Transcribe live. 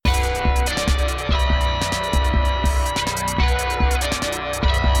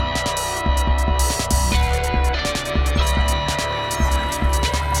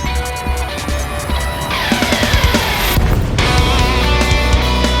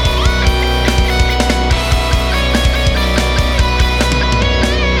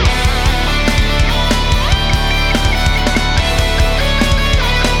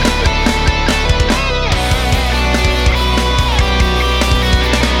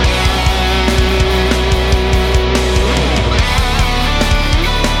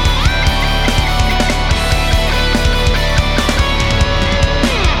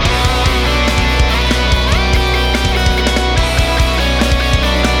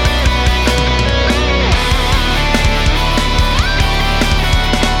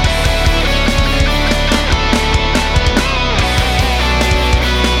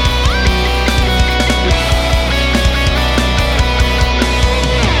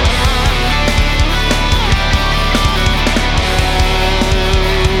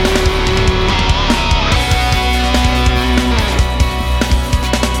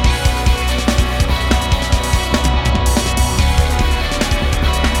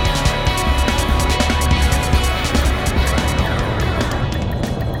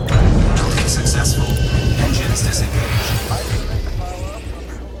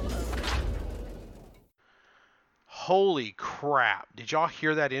crap. Did y'all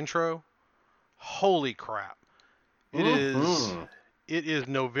hear that intro? Holy crap. It is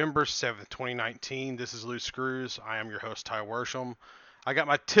November 7th, 2019. This is Loose Screws. I am your host, Ty Worsham. I got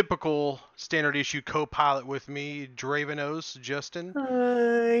my typical standard issue co-pilot with me, Dravenos, Justin.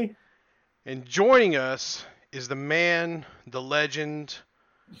 Hi. And joining us is the man, the legend.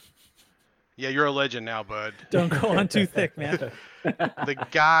 Yeah, you're a legend now, bud. Don't go on too thick, man. The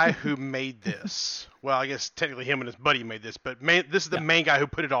guy who made this. Well, I guess technically him and his buddy made this, but this is the main guy who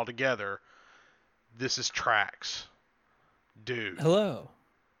put it all together. This is Trax. Dude. Hello.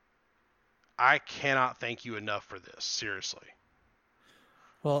 I cannot thank you enough for this. Seriously.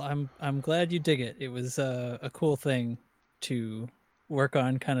 Well, I'm glad you dig it. It was a cool thing to work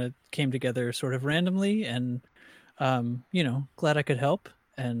on. Kind of came together sort of randomly, and glad I could help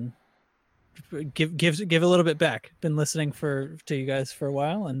and give a little bit back. Been listening to you guys for a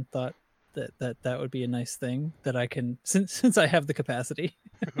while, and thought that would be a nice thing that I can since I have the capacity.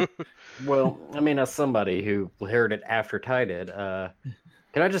 Well, I mean, as somebody who heard it after Ty did,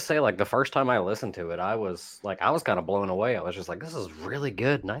 can I just say, like, the first time I listened to it, I was kind of blown away. I was just like, this is really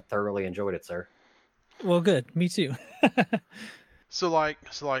good, and I thoroughly enjoyed it, sir. Well, good. Me too. So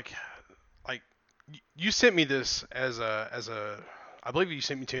you sent me this as a I believe you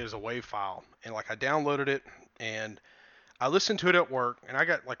sent me to it as a WAV file, and I downloaded it and I listened to it at work, and I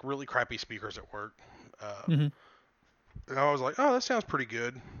got really crappy speakers at work, and I was like, oh, that sounds pretty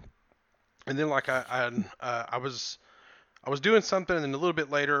good. And then I was doing something, and then a little bit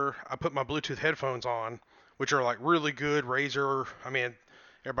later I put my Bluetooth headphones on, which are really good Razer. I mean,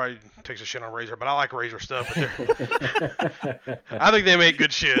 everybody takes a shit on Razer, but I like Razer stuff. But I think they make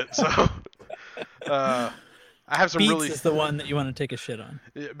good shit. So I have some Beats really. Is the one that you want to take a shit on.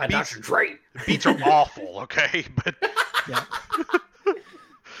 Dr. Dre. Beats are awful, okay, but yeah.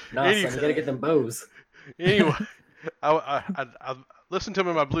 No, son, you gotta get them bows. Anyway, I listened to them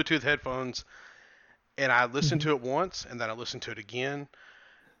in my Bluetooth headphones, and I listened to it once, and then I listened to it again.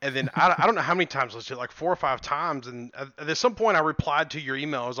 And then I don't know how many times I listened to it, 4 or 5 times. And at some point I replied to your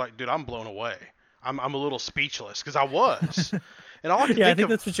email. I was like, dude, I'm blown away. I'm a little speechless because I was. And all I I think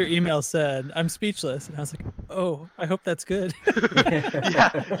that's what your email said. I'm speechless. And I was like, oh, I hope that's good.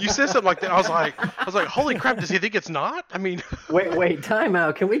 Yeah, you said something like that. I was like, holy crap, does he think it's not? I mean. Wait, time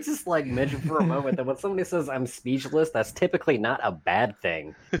out. Can we just mention for a moment that when somebody says I'm speechless, that's typically not a bad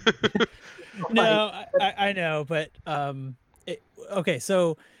thing. No, I know, but okay,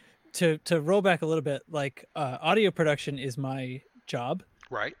 so to roll back a little bit, audio production is my job,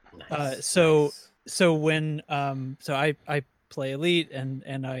 right? Nice. So when I play Elite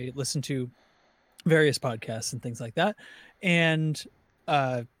and I listen to various podcasts and things like that, and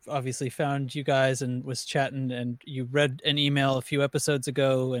obviously found you guys and was chatting, and you read an email a few episodes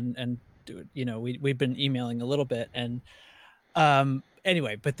ago, and we've been emailing a little bit, and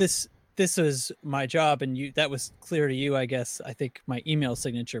anyway, but this was my job, and that was clear to you, I guess. I think my email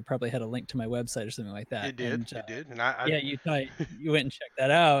signature probably had a link to my website or something like that. It did. It did. And you went and checked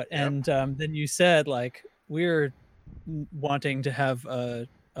that out. Yep. And then you said, we're wanting to have a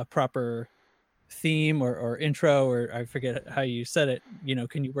proper theme or intro, or I forget how you said it.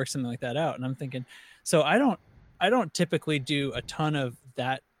 Can you work something like that out? And I'm thinking, so I don't typically do a ton of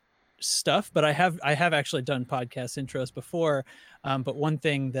that stuff, but I have actually done podcast intros before. But one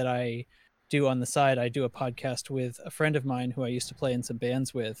thing that I do on the side, I do a podcast with a friend of mine who I used to play in some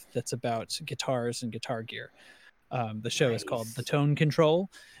bands with, that's about guitars and guitar gear. The show is called The Tone Control,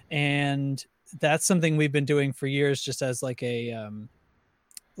 and that's something we've been doing for years, just as a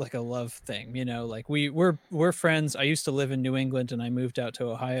love thing. We're friends. I used to live in New England, and I moved out to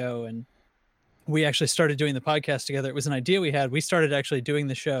Ohio, and we actually started doing the podcast together. It was an idea we had. We started actually doing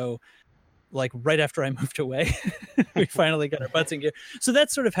the show right after I moved away. We finally got our butts in gear. So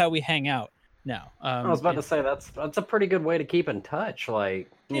that's sort of how we hang out now. I was about to say that's a pretty good way to keep in touch.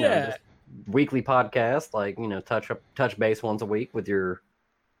 Just weekly podcast, touch base once a week with your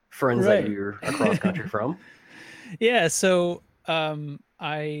friends that you're across country from. Yeah. So but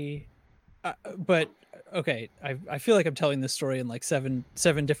okay, I feel like I'm telling this story in 7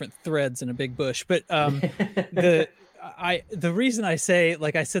 different threads in a big bush, but the reason I say,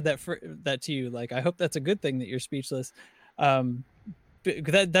 I said that to you, I hope that's a good thing that you're speechless.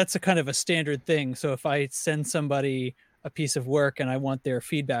 That's a kind of a standard thing. So if I send somebody a piece of work and I want their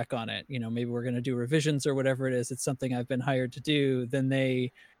feedback on it, maybe we're going to do revisions or whatever it is, it's something I've been hired to do, then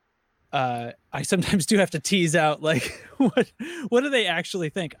I sometimes do have to tease out what do they actually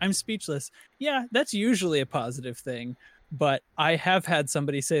think? I'm speechless. Yeah, that's usually a positive thing, but I have had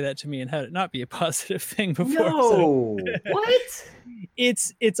somebody say that to me and had it not be a positive thing before. No, what?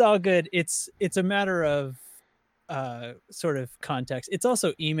 It's all good. It's a matter of sort of context. It's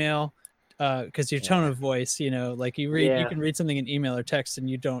also email, because your tone of voice, you know, like you can read something in email or text and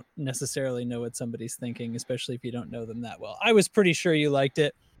you don't necessarily know what somebody's thinking, especially if you don't know them that well. I was pretty sure you liked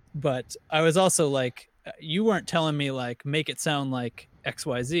it, but I was also like, you weren't telling me like make it sound like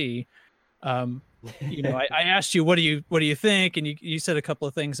XYZ. You know, I asked you what do you think, and you said a couple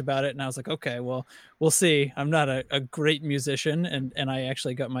of things about it, and I was like, okay, well, we'll see. I'm not a great musician, and I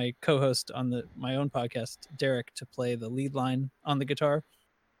actually got my co-host on my own podcast, Derek, to play the lead line on the guitar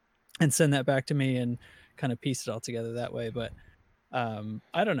and send that back to me and kind of piece it all together that way. But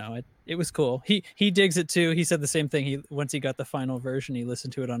I don't know, it was cool. He digs it too. He said the same thing. Once he got the final version, he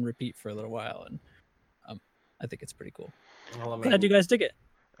listened to it on repeat for a little while, and I think it's pretty cool. Well, glad you guys dig it.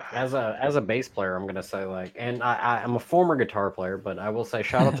 As a bass player, I'm gonna say like, and I'm a former guitar player, but I will say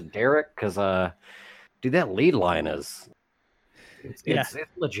shout out to Derek, because dude, that lead line is it's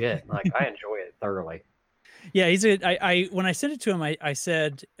legit. Like, I enjoy it thoroughly. Yeah, he's I when I sent it to him, I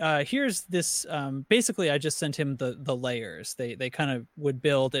said, here's this. Basically, I just sent him the layers. They kind of would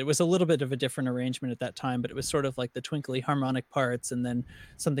build. It was a little bit of a different arrangement at that time, but it was sort of like the twinkly harmonic parts, and then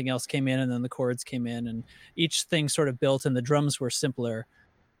something else came in, and then the chords came in, and each thing sort of built, and the drums were simpler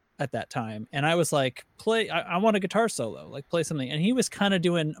at that time. And I was like, I want a guitar solo, like play something. And he was kind of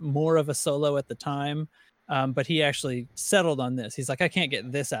doing more of a solo at the time. But he actually settled on this. He's like, I can't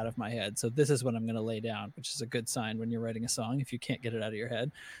get this out of my head, so this is what I'm going to lay down, which is a good sign when you're writing a song, if you can't get it out of your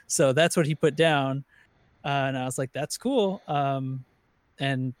head. So that's what he put down. And I was like, that's cool. And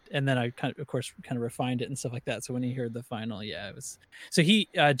then I kind of refined it and stuff like that. So when he heard the final, it was, so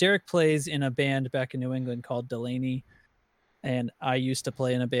Derek plays in a band back in New England called Delaney. And I used to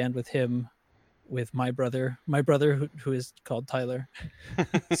play in a band with him, with my brother who is called Tyler.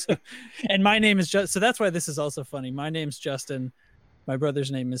 And my name is so that's why this is also funny. My name's Justin. My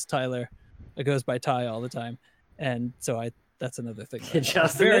brother's name is Tyler. It goes by Ty all the time. And so that's another thing.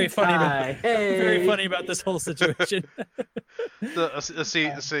 Justin, very funny. Very funny about this whole situation.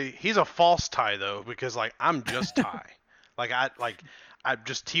 See, he's a false Ty though, because like I'm just Ty. I'm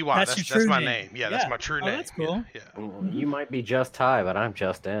just TY. That's my name. Yeah, that's my true name. That's cool. Yeah. You might be just Ty, but I'm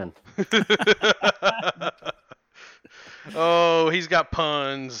just in. Oh, he's got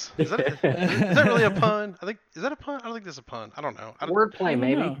puns. Is that really a pun? Is that a pun? I don't think that's a pun. I don't know. Wordplay,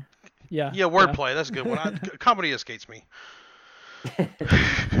 maybe. Yeah. Yeah, wordplay. That's a good one. Comedy escapes me.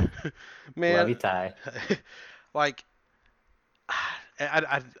 Man, love you, Ty. Like,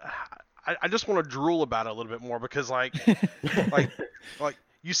 I just want to drool about it a little bit more, because like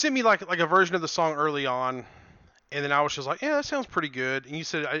you sent me like a version of the song early on, and then I was just like, yeah, that sounds pretty good. And you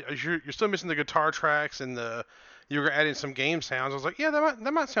said you're still missing the guitar tracks and you were adding some game sounds. I was like, yeah,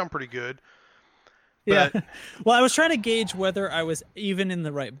 that might sound pretty good. But... Yeah. Well, I was trying to gauge whether I was even in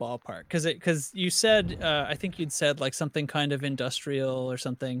the right ballpark, because you said I think you'd said like something kind of industrial or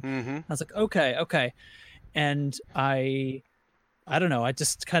something. Mm-hmm. I was like, okay, and I don't know. I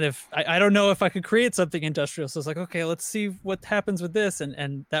just kind of, I don't know if I could create something industrial. So I was like, okay, let's see what happens with this.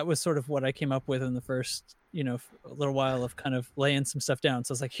 And that was sort of what I came up with in the first, a little while of kind of laying some stuff down.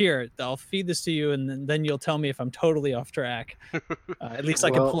 So I was like, here, I'll feed this to you. And then you'll tell me if I'm totally off track. At least I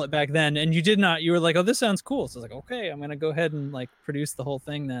can pull it back then. And you did not. You were like, oh, this sounds cool. So I was like, okay, I'm going to go ahead and like produce the whole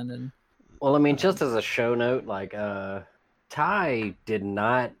thing then. And well, I mean, just as a show note, like Ty did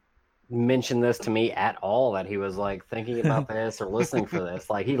not mention this to me at all, that he was like thinking about this or listening for this.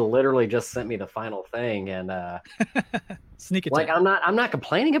 Like, he literally just sent me the final thing, and sneak attack. Like, I'm not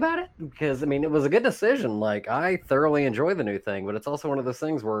complaining about it, because I mean, it was a good decision. Like, I thoroughly enjoy the new thing, but it's also one of those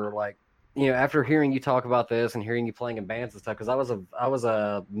things where, like, after hearing you talk about this and hearing you playing in bands and stuff, because I was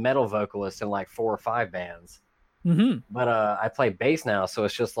a metal vocalist in like 4 or 5 bands. Mm-hmm. But I play bass now, so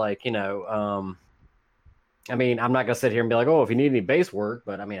it's just like, I mean, I'm not going to sit here and be like, oh, if you need any bass work,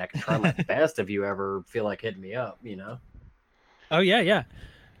 but I mean, I can try my best if you ever feel like hitting me up, Oh, yeah.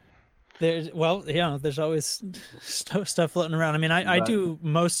 There's always stuff floating around. I mean, I do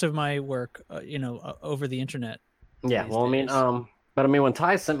most of my work, over the internet. Yeah, well, days. I mean, but I mean, when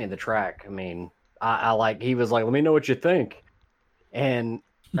Ty sent me the track, I mean, he was like, let me know what you think. And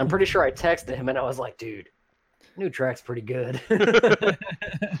I'm pretty sure I texted him and I was like, dude, new track's pretty good.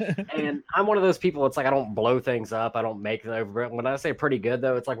 And I'm one of those people, it's like, I don't blow things up, I don't make it over. When I say pretty good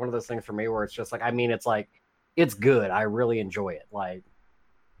though, it's like one of those things for me where it's just like, I mean, it's like, it's good, I really enjoy it. Like,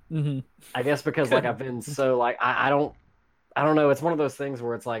 I guess because like I've been so like, I don't know, it's one of those things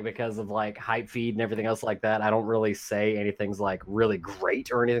where it's like, because of like hype feed and everything else like that, I don't really say anything's like really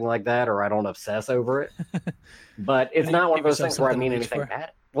great or anything like that, or I don't obsess over it. But it's not one of those things where I mean anything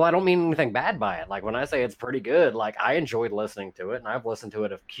bad. Well, I don't mean anything bad by it. Like, when I say it's pretty good, like, I enjoyed listening to it, and I've listened to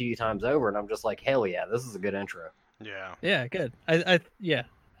it a few times over, and I'm just like, hell yeah, this is a good intro. Yeah. Yeah, good. I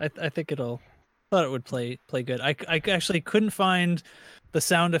think thought it would play good. I actually couldn't find the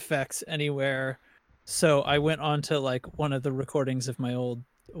sound effects anywhere, so I went on to like one of the recordings of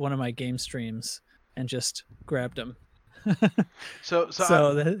one of my game streams and just grabbed them. So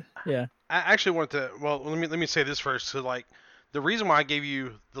Yeah. I actually want to. Well, let me say this first. So like, the reason why I gave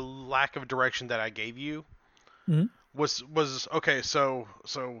you the lack of direction that I gave you Mhm. was okay. So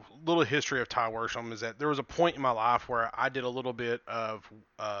little history of Ty Worsham is that there was a point in my life where I did a little bit of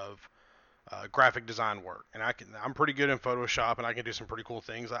graphic design work, and I'm pretty good in Photoshop, and I can do some pretty cool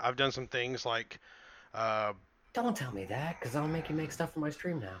things. I've done some things like. Don't tell me that, because I'll make you make stuff for my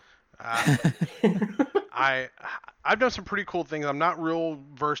stream now. I've done some pretty cool things. I'm not real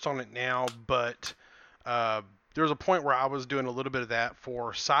versed on it now, but there was a point where I was doing a little bit of that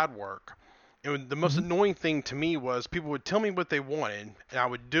for side work. And the most annoying thing to me was people would tell me what they wanted, and I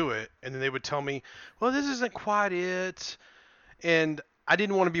would do it, and then they would tell me, "Well, this isn't quite it." And I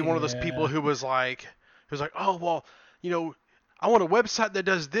didn't want to be one of those people who was like, "Oh, well, I want a website that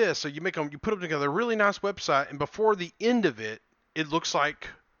does this." So you put them together a really nice website, and before the end of it, it looks like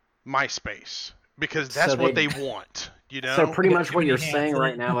MySpace because that's what they want, So pretty much what you're saying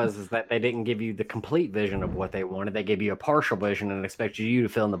right now is that they didn't give you the complete vision of what they wanted. They gave you a partial vision and expected you to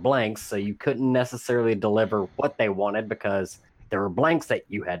fill in the blanks, so you couldn't necessarily deliver what they wanted because there were blanks that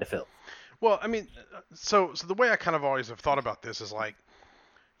you had to fill. Well, I mean, so the way I kind of always have thought about this is like,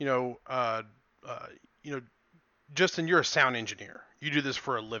 Justin, you're a sound engineer. You do this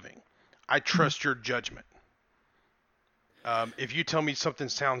for a living. I trust your judgment. If you tell me something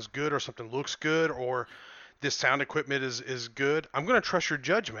sounds good or something looks good or this sound equipment is good, I'm going to trust your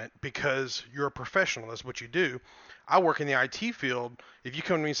judgment because you're a professional. That's what you do. I work in the IT field. If you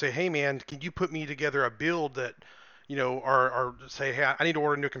come to me and say, "Hey, man, can you put me together a build that, or say, hey, I need to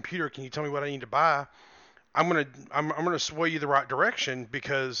order a new computer. Can you tell me what I need to buy?" I'm gonna sway you the right direction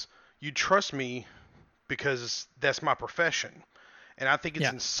because you trust me because that's my profession. And I think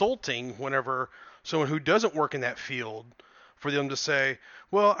it's insulting whenever someone who doesn't work in that field for them to say,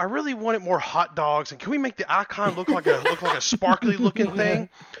 "Well, I really wanted more hot dogs, and can we make the icon look like a sparkly looking thing?"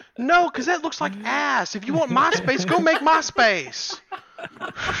 No, because that looks like ass. If you want MySpace, go make MySpace.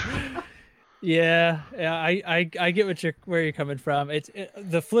 Yeah, I get where you're coming from. It's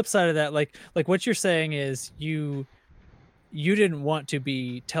the flip side of that. Like what you're saying is you didn't want to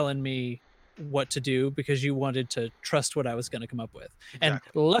be telling me what to do because you wanted to trust what I was going to come up with. Exactly. And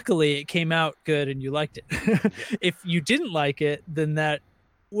luckily it came out good and you liked it. If you didn't like it, then that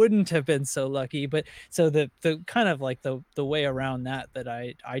wouldn't have been so lucky. But so the kind of like the way around that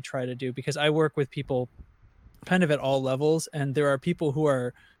I try to do, because I work with people kind of at all levels, and there are people who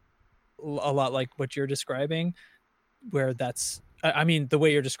are a lot like what you're describing, where that's, I mean, the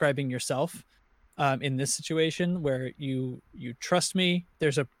way you're describing yourself in this situation, where you trust me.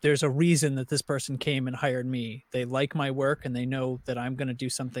 There's a reason that this person came and hired me. They like my work and they know that I'm going to do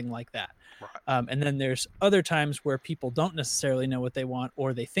something like that. Right. And then there's other times where people don't necessarily know what they want,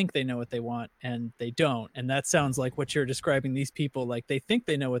 or they think they know what they want and they don't. And that sounds like what you're describing. These people, like, they think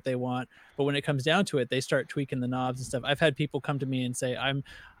they know what they want, but when it comes down to it, they start tweaking the knobs and stuff. I've had people come to me and say,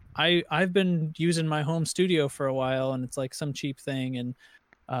 I've been using my home studio for a while and it's like some cheap thing, and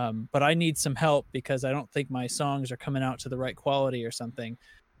but I need some help because I don't think my songs are coming out to the right quality or something.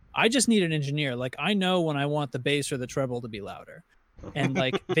 I just need an engineer. Like, I know when I want the bass or the treble to be louder. And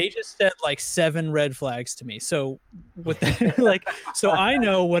like, they just said like 7 red flags to me. So with the, like, so I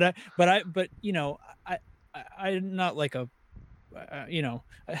know what but you know, I'm not like a, you know,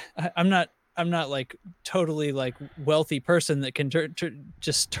 I'm not like totally like wealthy person that can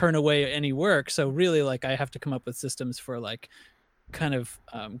just turn away any work. So really, like, I have to come up with systems for like kind of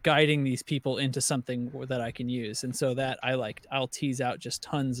guiding these people into something that I can use. And so that I'll tease out just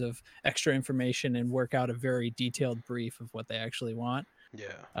tons of extra information and work out a very detailed brief of what they actually want.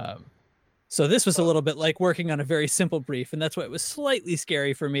 Yeah. So this was a little bit like working on a very simple brief, and that's why it was slightly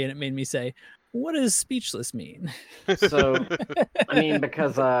scary for me, and it made me say, what does speechless mean? So, I mean,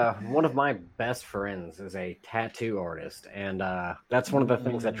 because one of my best friends is a tattoo artist, and that's one of the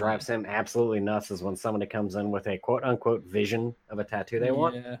things that drives him absolutely nuts is when somebody comes in with a quote-unquote vision of a tattoo they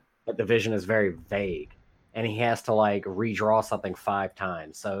want, but the vision is very vague, and he has to, like, redraw something 5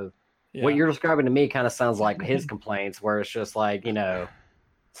 times. So what you're describing to me kind of sounds like his complaints, where it's just like, you know,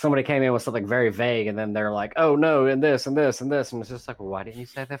 somebody came in with something very vague, and then they're like, oh, no, and this, and this, and this, and it's just like, well, why didn't you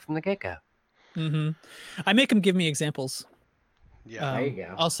say that from the get-go? I make them give me examples. Yeah, there you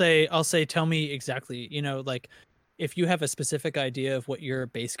go. I'll say, tell me exactly, you know, like, if you have a specific idea of what your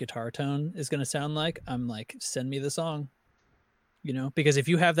bass guitar tone is going to sound like, I'm like, send me the song. you know, because if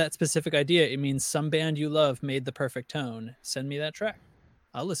you have that specific idea, it means some band you love made the perfect tone. Send me that track.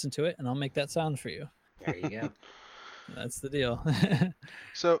 I'll listen to it and I'll make that sound for you. There you go. That's the deal.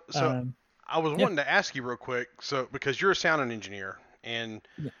 So I was yeah. wanting to ask you real quick, so because you're a sound engineer, and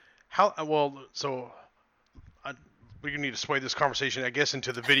Yeah. how we need to sway this conversation, I guess,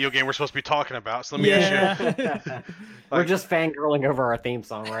 into the video game we're supposed to be talking about. So let me ask you. We're just fangirling over our theme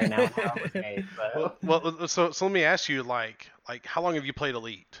song right now. How it was made, but... Well, so let me ask you, like how long have you played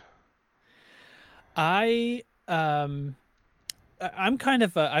Elite? I'm kind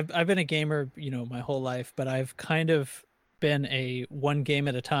of I've been a gamer, you know, my whole life, but I've kind of been a one game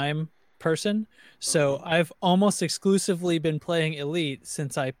at a time person. So I've almost exclusively been playing Elite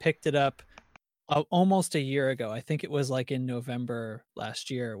since I picked it up almost a year ago. I think it was like in November last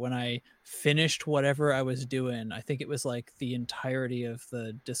year when I finished whatever I was doing. I think it was like the entirety of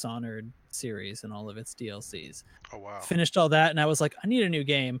the Dishonored series and all of its DLCs. Oh wow. Finished all that and I was like, I need a new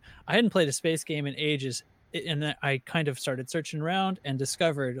game. I hadn't played a space game in ages. And then I kind of started searching around and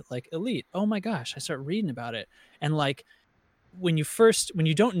discovered like Elite. Oh my gosh, I started reading about it. And like when you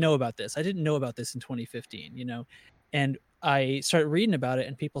don't know about this, I didn't know about this in 2015, you know, and I started reading about it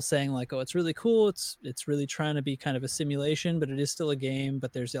and people saying like, oh, it's really cool. It's really trying to be kind of a simulation, but it is still a game,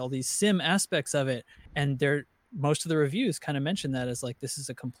 but there's all these sim aspects of it. And most of the reviews kind of mention that as like, this is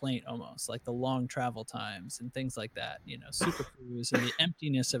a complaint almost, like the long travel times and things like that, you know, Super Cruise and the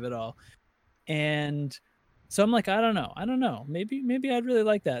emptiness of it all. And so I'm like, I don't know. Maybe I'd really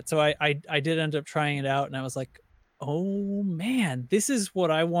like that. So I did end up trying it out and I was like, oh man, this is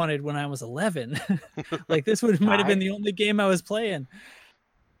what I wanted when I was 11. Like this might have been the only game I was playing.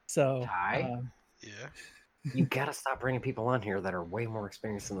 So Ty, yeah, you gotta stop bringing people on here that are way more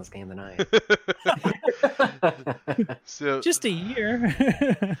experienced in this game than I am. So just a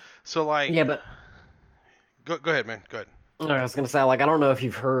year. So like, yeah, but go ahead, man. Go ahead. I was gonna say, like, I don't know if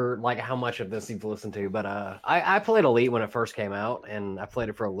you've heard like how much of this you've listened to, but I played Elite when it first came out, and I played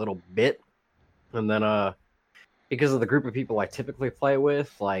it for a little bit, and then because of the group of people I typically play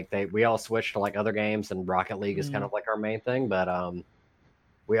with, like we all switched to like other games, and Rocket League is kind of like our main thing. But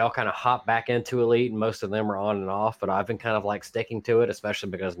we all kind of hop back into Elite, and most of them are on and off. But I've been kind of like sticking to it, especially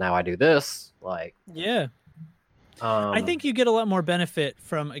because now I do this. Like, yeah, I think you get a lot more benefit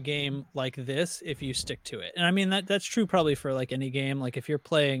from a game like this if you stick to it. And I mean that's true probably for like any game. Like if you're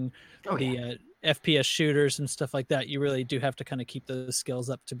playing FPS shooters and stuff like that, you really do have to kind of keep those skills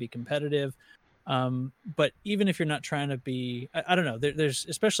up to be competitive. But even if you're not trying to be, I don't know, there's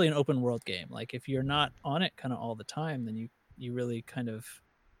especially an open world game, like if you're not on it kind of all the time, then you really kind of,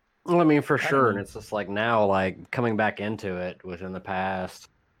 well, I mean, for sure. And it's just like now, like coming back into it within the past,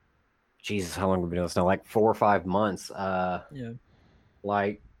 Jesus, how long have we been doing this now? Like 4 or 5 months. yeah,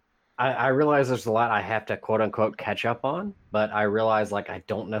 like I realize there's a lot I have to quote unquote catch up on, but I realize like I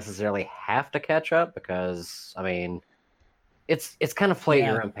don't necessarily have to catch up because I mean, it's kind of play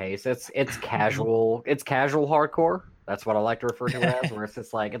at your own pace. It's casual. It's casual hardcore. That's what I like to refer to it as. Where it's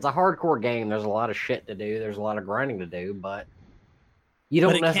just like it's a hardcore game. There's a lot of shit to do. There's a lot of grinding to do, but you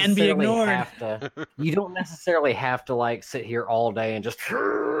don't necessarily have to. You don't necessarily have to like sit here all day and just,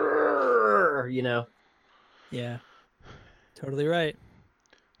 you know. Yeah, totally right.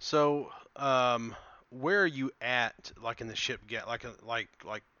 So, where are you at, like in the ship? Like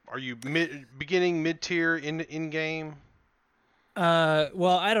are you beginning, mid tier, in game?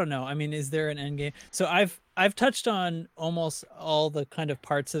 Well, I don't know. I mean, is there an end game? So I've touched on almost all the kind of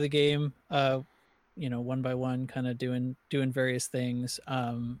parts of the game, you know, one by one, kind of doing various things.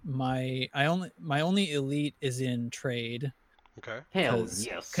 My only Elite is in trade. Okay. Hell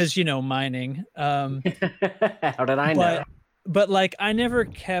yes. Because you know, mining. How did I know? But like I never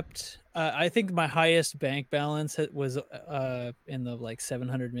kept. I think my highest bank balance was in the like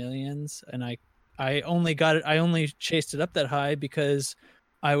 700 millions, and I only got it. I only chased it up that high because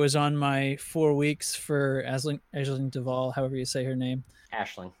I was on my 4 weeks for Aisling Duval, however you say her name.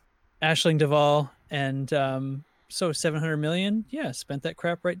 Aisling Duval, and so 700 million. Yeah, spent that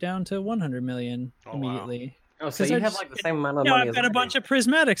crap right down to 100 million immediately. Wow. Oh, so you have like the same amount of money. I've got a bunch of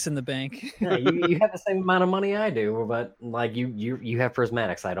prismatics in the bank. Yeah, you have the same amount of money I do, but like you have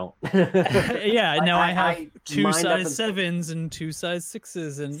prismatics. I don't. Yeah, now I have 2 size 7s and 2 size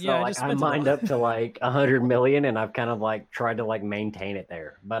 6s, and so, yeah, I mined up to like 100 million, and I've kind of like tried to like maintain it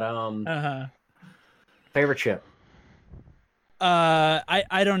there. But favorite ship.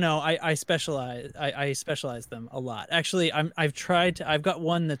 I don't know. I specialize. I specialize them a lot. Actually, I've got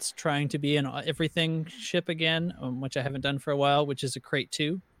one that's trying to be an everything ship again, which I haven't done for a while, which is a Crate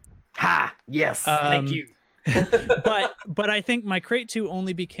 2. Ha! Yes. Thank you. but I think my Crate 2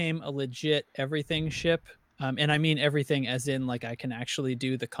 only became a legit everything ship And I mean everything as in like I can actually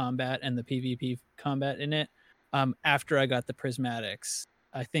do the combat and the PvP combat in it. After I got the prismatics,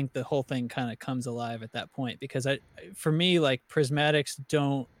 I think the whole thing kind of comes alive at that point, because for me, like prismatics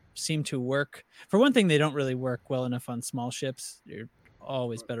don't seem to work. For one thing, they don't really work well enough on small ships. You're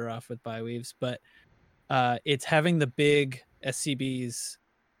always better off with biweaves, but it's having the big SCBs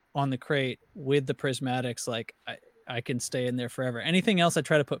on the crate with the prismatics. Like I can stay in there forever. Anything else I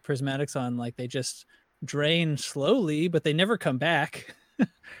try to put prismatics on, like they just drain slowly, but they never come back. I'm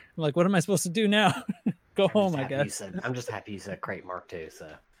like, what am I supposed to do now? Go home, I guess. I'm just happy you said crate Mark II. So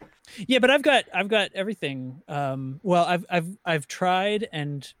yeah, but I've got everything. Well, I've tried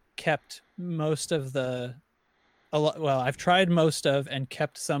and kept most of the I've tried most of and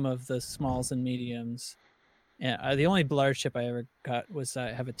kept some of the smalls and mediums. And the only large ship I ever got was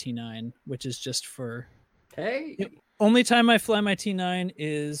I have a T9, which is just for. Hey. Only time I fly my T9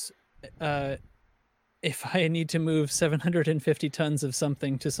 is if I need to move 750 tons of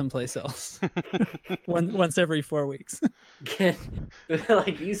something to someplace else. once every 4 weeks.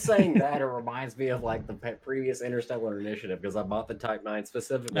 Like you saying that, it reminds me of like the previous Interstellar Initiative, because I bought the Type 9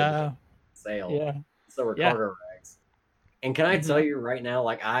 specifically for sale. Yeah. So we're cargo rags. And can I tell you right now,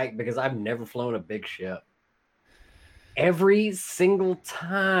 like because I've never flown a big ship. Every single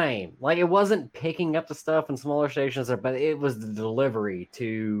time, like it wasn't picking up the stuff in smaller stations, but it was the delivery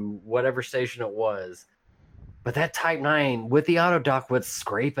to whatever station it was. But that Type 9 with the auto dock would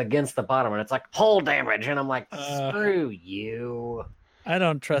scrape against the bottom, and it's like hull damage, and I'm like, screw you. I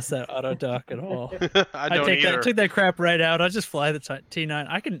don't trust that auto dock at all. I don't either. Take that crap right out. I'll just fly the T9.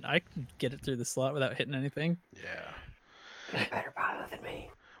 I can get it through the slot without hitting anything. Yeah. You're a better pilot than me.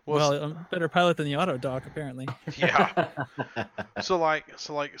 Well, I'm a better pilot than the auto dock, apparently. Yeah. So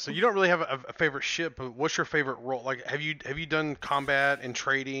you don't really have a favorite ship, but what's your favorite role? Like, have you done combat and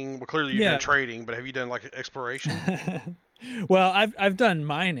trading? Well, clearly you've done trading, but have you done like exploration? Well, I've done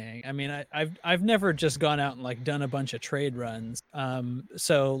mining. I mean, I've never just gone out and like done a bunch of trade runs.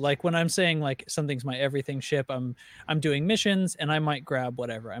 So like when I'm saying like something's my everything ship, I'm doing missions, and I might grab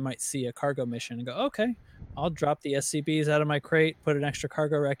whatever. I might see a cargo mission and go, okay, I'll drop the SCBs out of my crate, put an extra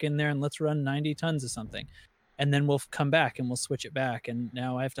cargo wreck in there, and let's run 90 tons of something. And then we'll come back and we'll switch it back. And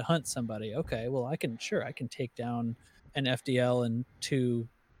now I have to hunt somebody. Okay, well I can take down an FDL and 2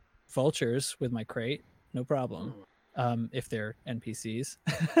 vultures with my crate, no problem. If they're NPCs.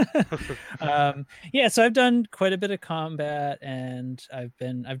 So I've done quite a bit of combat, and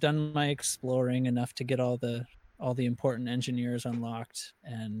I've done my exploring enough to get all the important engineers unlocked,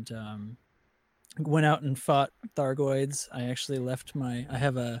 and went out and fought Thargoids. I actually left I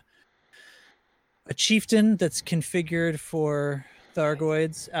have a chieftain that's configured for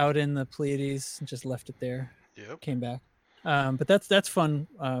Thargoids out in the Pleiades, and just left it there. Yep. Came back. But that's fun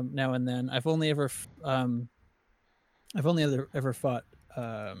now and then. I've only ever fought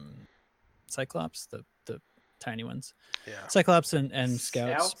Cyclops, the tiny ones. Yeah. Cyclops and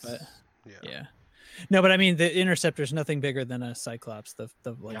Scouts. But yeah. No, but I mean the Interceptor's nothing bigger than a Cyclops, the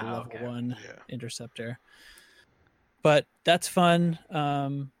level 1 Interceptor. But that's fun.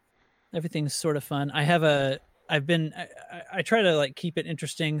 Everything's sort of fun. I try to like keep it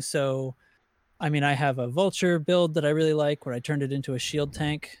interesting. So, I mean, I have a Vulture build that I really like, where I turned it into a shield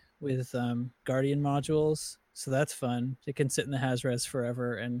tank with Guardian modules. So that's fun. It can sit in the Hazres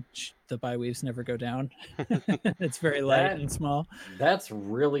forever, and the biweaves never go down. It's very light and small. That's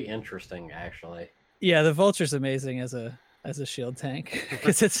really interesting, actually. Yeah, the Vulture's amazing as a shield tank,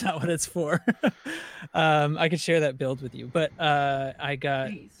 because it's not what it's for. I could share that build with you, but I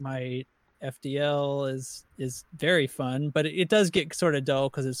got my FDL is very fun, but it does get sort of dull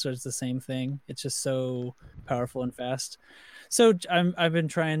because it's sort of the same thing. It's just so powerful and fast. So I've been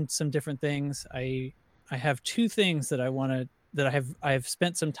trying some different things. I have 2 things that I have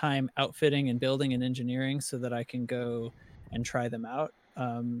spent some time outfitting and building and engineering so that I can go and try them out.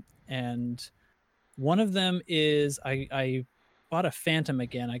 And one of them is I bought a Phantom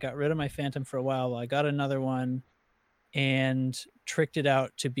again. I got rid of my Phantom for a while. I got another one and tricked it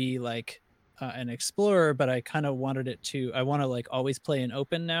out to be like an explorer, but I kind of wanted it to, I want to like always play in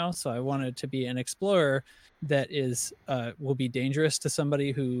open now. So I wanted it to be an explorer that will be dangerous to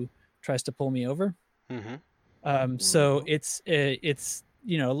somebody who tries to pull me over. Mm-hmm. So it's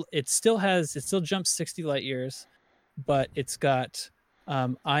you know, it still jumps 60 light years, but it's got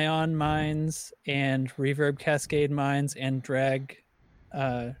ion mines and reverb cascade mines and drag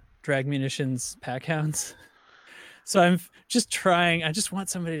munitions pack hounds. So I'm just trying. I just want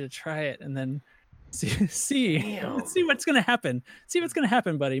somebody to try it and then See what's gonna happen. See what's gonna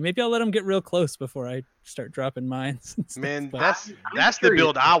happen, buddy. Maybe I'll let them get real close before I start dropping mines. Man, that's the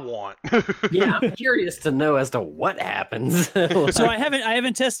build I want. Yeah, I'm curious to know as to what happens. So I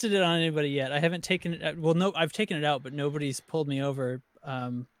haven't tested it on anybody yet. I haven't taken it. Well, no, I've taken it out, but nobody's pulled me over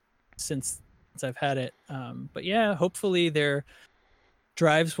since I've had it. But yeah, hopefully their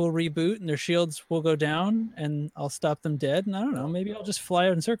drives will reboot and their shields will go down, and I'll stop them dead. And I don't know, maybe I'll just fly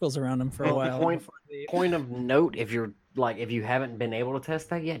in circles around them for a while. Point of note: if you haven't been able to test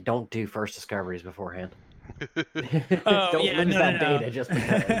that yet, don't do first discoveries beforehand. Don't lose that data just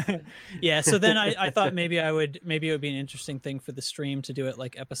because. Yeah, so then I thought maybe it would be an interesting thing for the stream to do it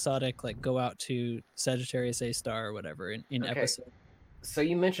like episodic, like go out to Sagittarius A star or whatever in episode. So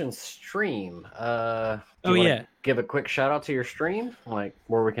you mentioned stream. Give a quick shout out to your stream, like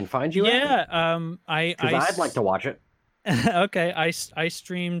where we can find you. I'd like to watch it. Okay, I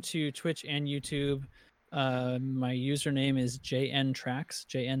stream to Twitch and YouTube. My username is JNTracks,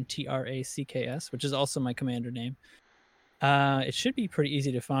 JNTRACKS, which is also my commander name. It should be pretty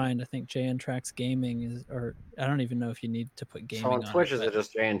easy to find. I think JNTracks Gaming is, or I don't even know if you need to put gaming on. So on Twitch, is it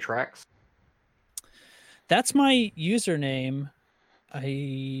just JNTracks? That's my username.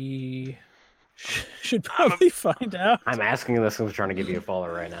 I should probably find out. I'm asking this because I'm trying to give you a follow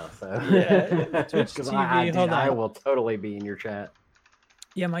right now. So yeah, Twitch TV. I will totally be in your chat.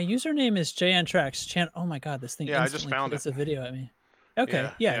 Yeah, my username is JNTracks. Oh my god, this thing! Yeah, I just found it. It's a video at me. Okay,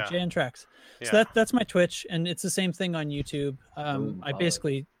 yeah. JNTracks. Yeah. So that's my Twitch, and it's the same thing on YouTube. I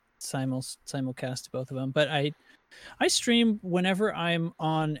basically simulcast both of them, but I stream whenever I'm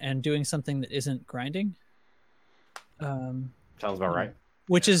on and doing something that isn't grinding. Sounds about right.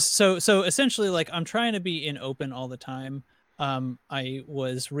 Which is so essentially like I'm trying to be in open all the time. I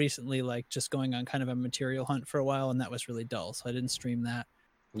was recently like just going on kind of a material hunt for a while, and that was really dull, so I didn't stream that.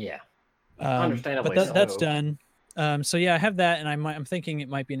 Yeah, understandably. But that's done. So yeah, I have that, and I'm thinking it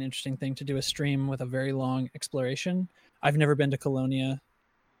might be an interesting thing to do a stream with a very long exploration. I've never been to Colonia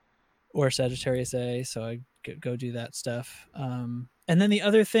or Sagittarius A, so I go do that stuff. And then the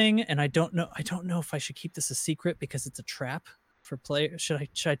other thing, and I don't know if I should keep this a secret because it's a trap for players. Should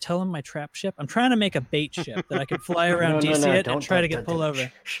I tell them my trap ship? I'm trying to make a bait ship that I could fly around DC and try to get pulled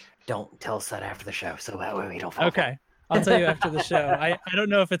over. Don't tell us that after the show, so that way we don't. Okay, I'll tell you after the show. I don't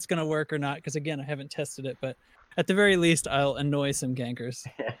know if it's gonna work or not because again I haven't tested it, but at the very least I'll annoy some gankers.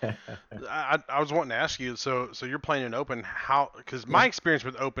 I was wanting to ask you. So you're playing in open? How? Because my experience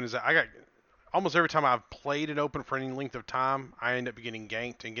with open is that I got almost every time I've played it open for any length of time, I end up getting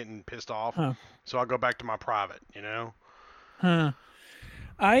ganked and getting pissed off. So I'll go back to my private. You know.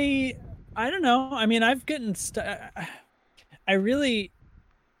 I don't know. I mean, I've gotten I really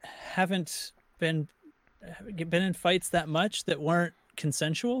haven't been in fights that much that weren't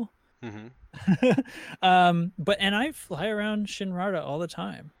consensual. Mm-hmm. But I fly around Shinrarta all the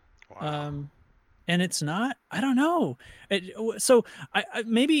time. Wow. And it's not. I don't know. So I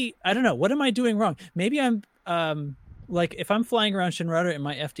maybe I don't know. What am I doing wrong? Maybe I'm like if I'm flying around Shinrarta in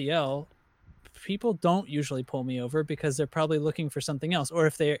my FDL. People don't usually pull me over because they're probably looking for something else, or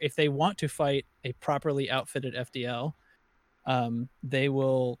if they want to fight a properly outfitted FDL, they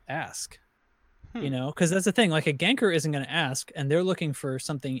will ask. You know, because that's the thing. Like a ganker isn't going to ask, and they're looking for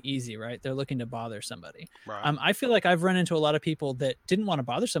something easy, right? They're looking to bother somebody. Right. I feel like I've run into a lot of people that didn't want to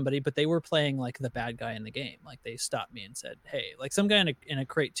bother somebody, but they were playing like the bad guy in the game. Like they stopped me and said, "Hey," like some guy in a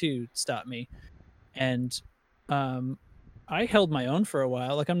crate 2 stopped me, and I held my own for a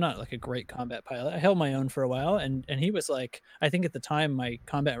while. Like I'm not like a great combat pilot. I held my own for a while, and he was like, I think at the time my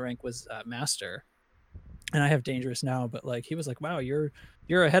combat rank was master, and I have dangerous now. But like he was like, wow, you're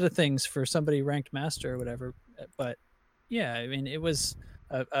ahead of things for somebody ranked master or whatever. But yeah, I mean it was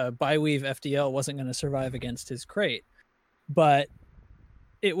a Byweave FDL wasn't going to survive against his crate, but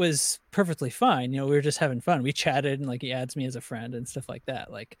it was perfectly fine. You know, we were just having fun. We chatted and like he adds me as a friend and stuff like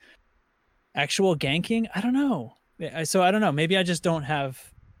that. Like actual ganking, I don't know. So I don't know. Maybe I just don't have.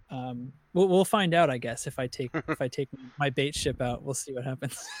 We'll find out. I guess if I take my bait ship out, we'll see what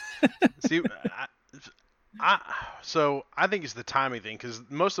happens. See, so I think it's the timing thing because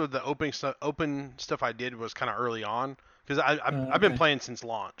most of the open stuff I did was kind of early on because I've been playing since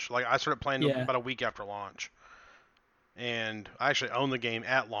launch. Like I started playing about a week after launch, and I actually owned the game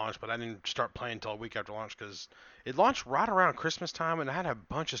at launch, but I didn't start playing until a week after launch because it launched right around Christmas time, and I had a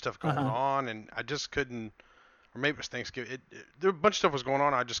bunch of stuff going on, and I just couldn't. Or maybe it was Thanksgiving. There a bunch of stuff was going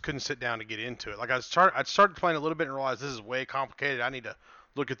on. I just couldn't sit down to get into it. Like I started playing a little bit and realized this is way complicated. I need to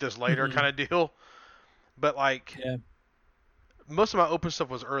look at this later, kind of deal. But like, most of my open stuff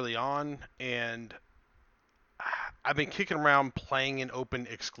was early on, and I've been kicking around playing in open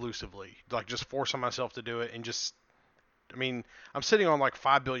exclusively, like just forcing myself to do it, and just, I mean, I'm sitting on like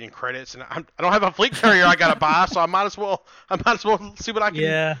 5 billion credits, and I don't have a fleet carrier I gotta buy, so I might as well see what I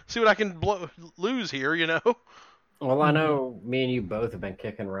can lose here, you know. Well, I know me and you both have been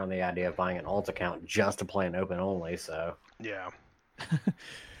kicking around the idea of buying an alt account just to play an open only. So yeah.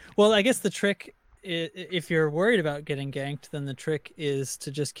 Well, I guess the trick, if you're worried about getting ganked, then the trick is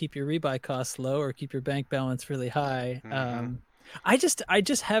to just keep your rebuy costs low or keep your bank balance really high. I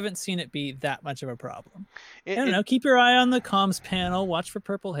just haven't seen it be that much of a problem. I don't know. Keep your eye on the comms panel. Watch for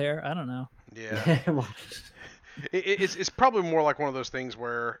purple hair. I don't know. Yeah. It's probably more like one of those things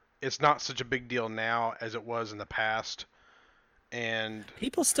where it's not such a big deal now as it was in the past. And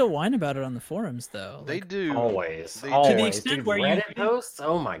people still whine about it on the forums, though. They do. Always. To the extent Dude, where Reddit posts?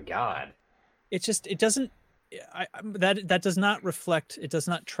 Oh my god. It doesn't. That does not reflect. It does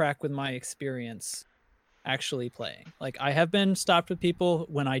not track with my experience actually playing. Like, I have been stopped with people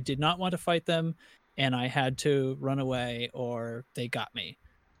when I did not want to fight them, and I had to run away, or they got me.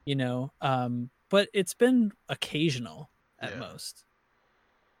 You know. But it's been occasional at most.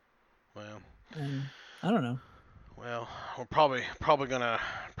 Well. And I don't know. Well, I'm probably gonna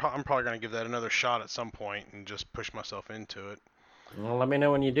give that another shot at some point and just push myself into it. Well, let me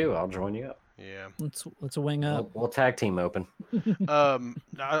know when you do. I'll join you up. Yeah. Let's wing up. We'll tag team open. I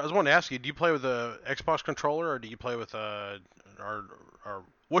was wanting to ask you, do you play with a Xbox controller or do you play with our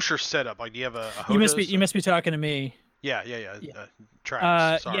what's your setup? Like, do you have a HOTAS? You must be talking to me. Yeah.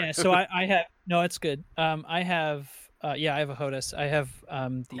 Tracks. Sorry. Yeah. So I have it's good. I have I have a HOTAS. I have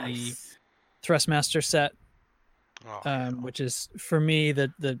the Thrustmaster set. Which is for me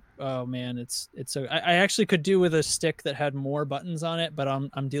oh man, it's so I actually could do with a stick that had more buttons on it, but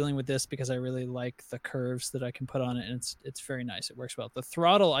I'm dealing with this because I really like the curves that I can put on it, and it's very nice. It works well. The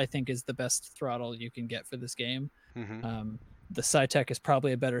throttle, I think, is the best throttle you can get for this game. The Cytec is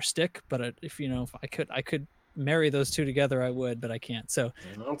probably a better stick, but if I could marry those two together, I would, but I can't. So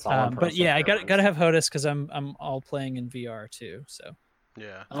but yeah, I gotta have HOTAS because I'm all playing in VR too. So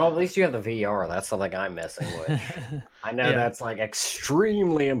yeah. Well, at least you have the VR. That's something I'm missing with. I know that's like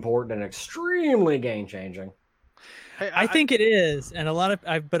extremely important and extremely game changing. Hey, I think it is, and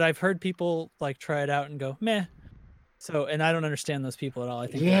I've heard people like try it out and go meh. So, and I don't understand those people at all. I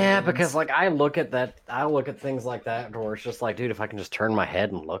think because like I look at things like that where it's just like, dude, if I can just turn my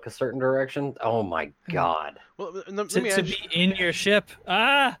head and look a certain direction, oh my god. Well, to be in your ship,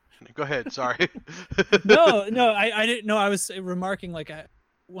 Go ahead. Sorry. No, I didn't know. I was remarking like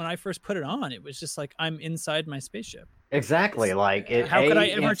when I first put it on, it was just like I'm inside my spaceship. Exactly. How could I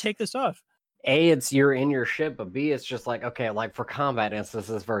ever take this off? A, it's you're in your ship, but B, it's just like, okay, like for combat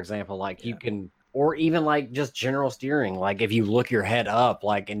instances, for example, like you can, or even like just general steering. Like if you look your head up,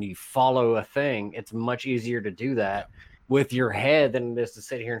 like, and you follow a thing, it's much easier to do that with your head than it is to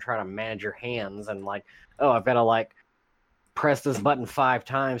sit here and try to manage your hands and like, oh, I've got to like press this button 5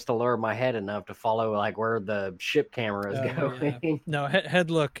 times to lower my head enough to follow like where the ship camera is going. Yeah. No, head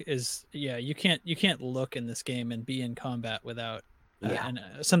look is you can't look in this game and be in combat without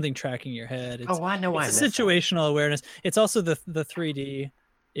something tracking your head. It's, I know. It's situational awareness. It's also the 3D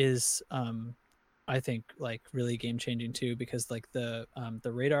is I think like really game changing too, because like the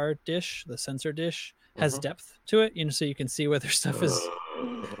radar dish, the sensor dish has depth to it, so you can see whether stuff is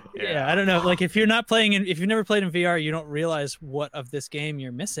I don't know, like if you're not playing if you've never played in VR, you don't realize what of this game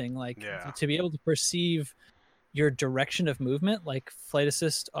you're missing. Like to be able to perceive your direction of movement, like flight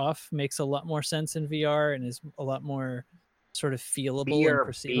assist off makes a lot more sense in VR and is a lot more sort of feelable and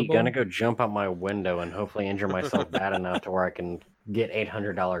perceivable. Gonna go jump out my window and hopefully injure myself bad enough to where I can get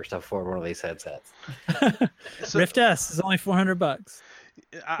 $800 to afford one of these headsets. Rift S is only $400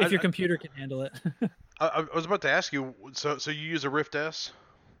 if your computer can handle it. I was about to ask you, so you use a Rift S?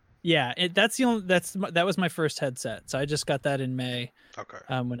 Yeah, that was my first headset. So I just got that in May. Okay.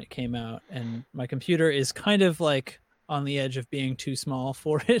 When it came out, and my computer is kind of like on the edge of being too small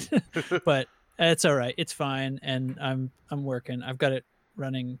for it, but it's all right. It's fine, and I'm working. I've got it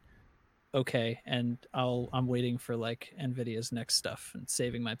running okay, and I'm waiting for like Nvidia's next stuff and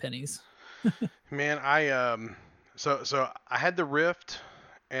saving my pennies. Man, so I had the Rift,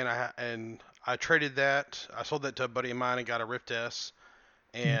 and I traded that. I sold that to a buddy of mine and got a Rift S.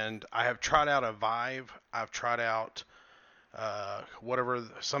 And I have tried out a Vive. I've tried out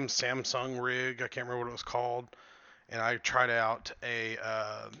some Samsung rig. I can't remember what it was called. And I tried out I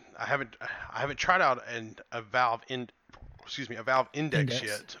haven't tried out a Valve Index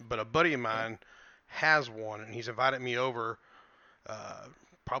yet. But a buddy of mine has one, and he's invited me over.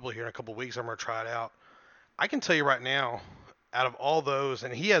 Probably here in a couple of weeks, I'm gonna try it out. I can tell you right now, out of all those,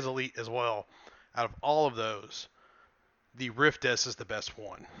 and he has Elite as well. out of all of those, the Rift S is the best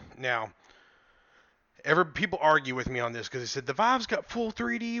one. Now, people argue with me on this because they said the Vive's got full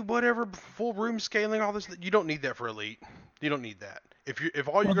 3D, whatever, full room scaling, all this. You don't need that for Elite. You don't need that. If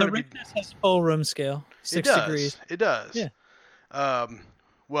all you're going to be, the Rift S has full room scale, 6 degrees. It does. Yeah.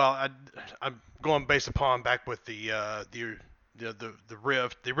 Well, I'm going based upon back with the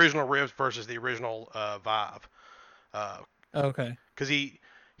Rift, the original Rift versus the original Vive. Okay. Because he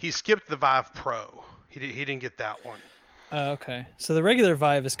skipped the Vive Pro. He didn't get that one. Okay. So the regular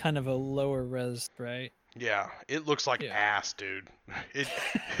Vive is kind of a lower res, right? Yeah, it looks like ass, dude.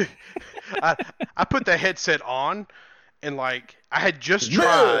 I put the headset on, and like I had just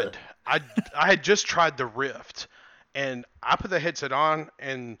tried. I had just tried the Rift, and I put the headset on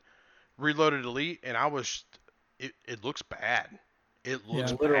and reloaded Elite, and it looks bad. It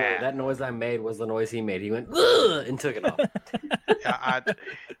looks literally bad. that noise I made was the noise he made. He went ugh, and took it off.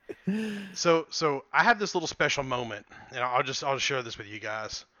 So I have this little special moment, and I'll just share this with you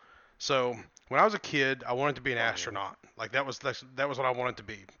guys. So when I was a kid, I wanted to be an astronaut. Like that was what I wanted to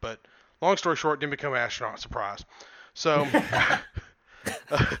be. But long story short, didn't become an astronaut. Surprise. So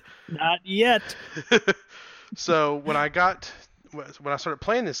not yet. So when I started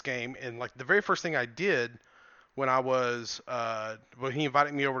playing this game, and like the very first thing I did when when he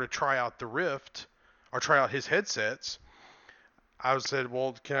invited me over to try out the Rift or try out his headsets, I said,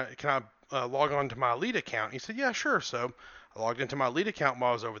 well, can I log on to my Elite account? He said, yeah, sure. So I logged into my Elite account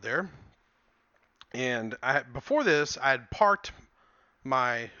while I was over there. And before this, I had parked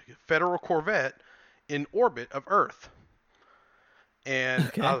my Federal Corvette in orbit of Earth. And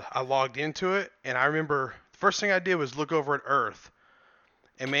okay. I logged into it, and I remember the first thing I did was look over at Earth.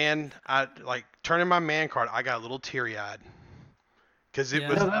 And man, I like turning my man card, I got a little teary-eyed. Because it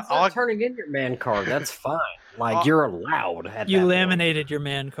was no, that's not turning in your man card. That's fine. Like you're allowed. You laminated your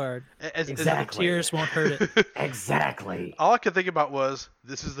man card. Exactly. Tears won't hurt it. Exactly. All I could think about was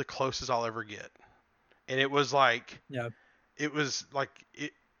this is the closest I'll ever get, and it was like, it was like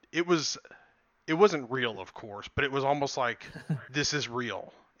it wasn't real, of course, but it was almost like this is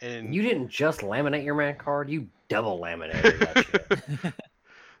real. And you didn't just laminate your man card; you double laminated that shit.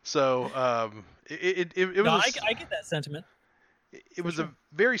 So it was. I get that sentiment. It was a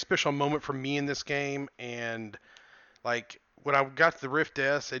very special moment for me in this game, and like when I got to the Rift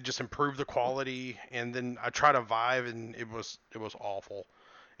S, it just improved the quality, and then I tried a Vive, and it was awful.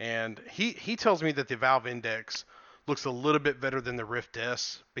 And he tells me that the Valve Index looks a little bit better than the Rift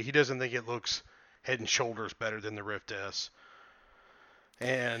S, but he doesn't think it looks head and shoulders better than the Rift S.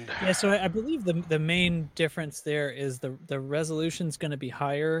 And yeah, so I believe the main difference there is the resolution's going to be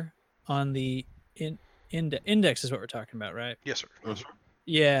higher on the index is what we're talking about, right? Yes, sir. Yes, sir.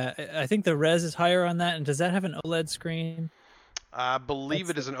 Yeah, I think the res is higher on that. And does that have an OLED screen? I believe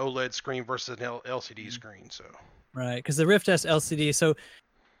it is an OLED screen versus an LCD screen. So right, because the Rift S LCD. So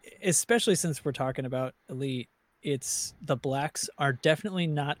especially since we're talking about Elite, the blacks are definitely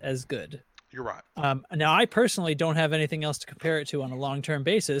not as good. You're right. Now, I personally don't have anything else to compare it to on a long-term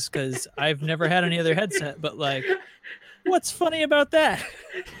basis because I've never had any other headset. But like, what's funny about that?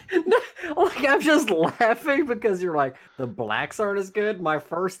 Like, I'm just laughing because you're like, the blacks aren't as good. My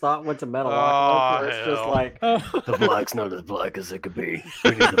first thought went to Metalocalypse, where it's just like, the black's not as black as it could be.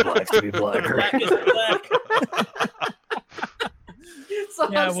 We need the blacks to be blacker. Black is black.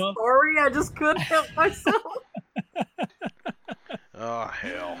 So I'm sorry, I just couldn't help myself. Oh,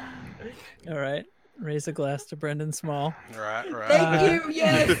 hell. All right. Raise a glass to Brendan Small. Right. Thank you.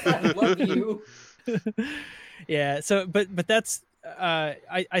 Yes, I love you. Yeah. So, but that's,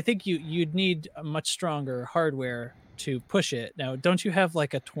 I think you'd need a much stronger hardware to push it. Now, don't you have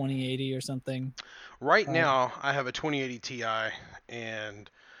like a 2080 or something? Right now, I have a 2080 Ti, and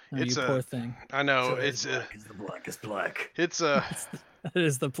it's you poor thing. I know So it's the blackest black. It's That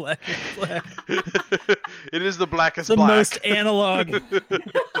is the blackest black. It is the blackest the black. most analog.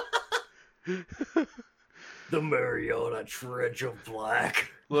 The Mariana Trench of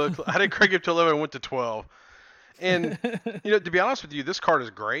black. Look, I didn't crank it up to 11 and went to 12. And, to be honest with you, this card is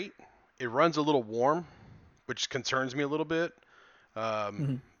great. It runs a little warm, which concerns me a little bit.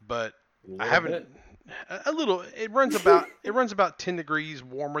 But I haven't... A little. It runs about 10 degrees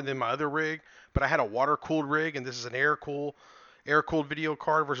warmer than my other rig, but I had a water-cooled rig, and this is an air-cooled video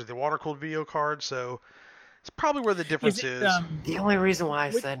card versus the water-cooled video card, so it's probably where the difference is. The only reason why I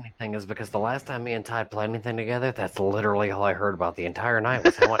said anything is because the last time me and Ty played anything together, that's literally all I heard about the entire night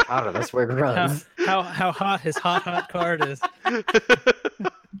was how much hotter this rig runs. How hot his hot card is.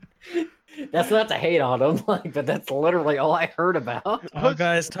 That's not to hate on him, but that's literally all I heard about. Oh,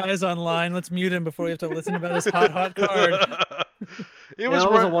 guys, Ty's online. Let's mute him before we have to listen about his hot card. It was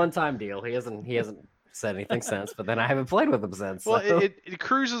was a one-time deal. He hasn't said anything since, but then I haven't played with him since. Well, So. it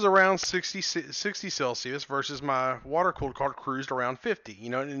cruises around 60 Celsius versus my water cooled card cruised around 50. You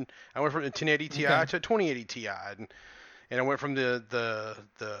know, and I went from the 1080 Ti to a 2080 Ti, and I went from the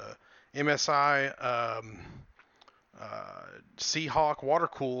MSI Seahawk water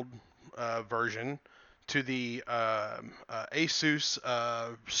cooled version to the Asus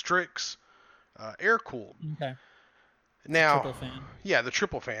Strix air cooled. Okay. Now, triple fan. Yeah, the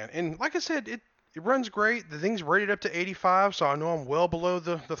triple fan, and like I said, it runs great. The thing's rated up to 85, so I know I'm well below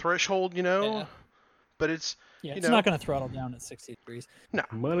the threshold, you know. Yeah. But it's it's not going to throttle down at 60 degrees. No.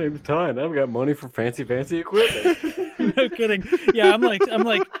 My name's Ty, and I've got money for fancy equipment. No kidding. Yeah, I'm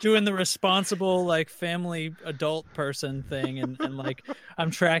like doing the responsible like family adult person thing, and like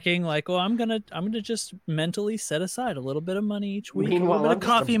I'm tracking like, well, I'm gonna just mentally set aside a little bit of money each week, Meanwhile, a little bit of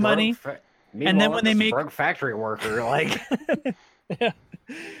coffee money. And then when they make factory worker, like, yeah,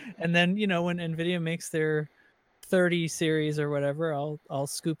 and then when Nvidia makes their 30 series or whatever, I'll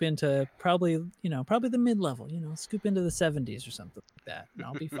scoop into probably the mid-level, scoop into the 70s or something like that, and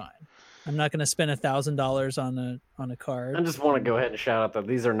I'll be fine. I'm not going to spend $1,000 on a card. I just want to go ahead and shout out that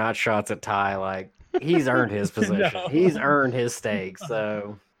these are not shots at Ty. Like, he's earned his position. No. He's earned his stake.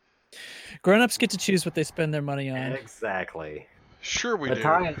 So grown-ups get to choose what they spend their money on. Exactly. Sure we do.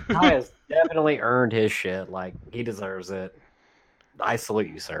 Ty has definitely earned his shit. Like, he deserves it. I salute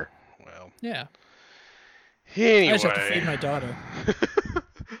you, sir. Well. Yeah. Anyway. I just have to feed my daughter.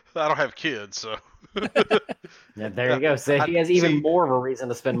 I don't have kids, so. Yeah, there you go. So he has even more of a reason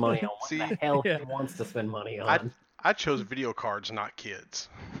to spend money on what the hell he wants to spend money on. I chose video cards, not kids.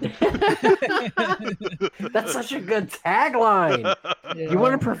 That's such a good tagline. Yeah. You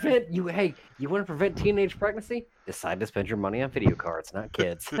want to prevent teenage pregnancy? Decide to spend your money on video cards, not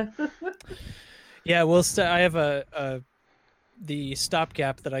kids. Yeah, well, I have the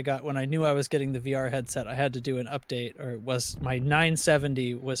stopgap that I got when I knew I was getting the VR headset. I had to do an update, or it was my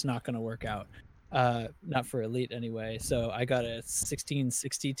 970 was not going to work out. Not for Elite anyway. So I got a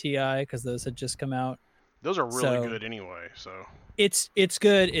 1660 Ti because those had just come out. Those are really good anyway. So it's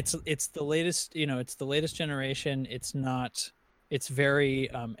good. It's the latest. It's the latest generation. It's very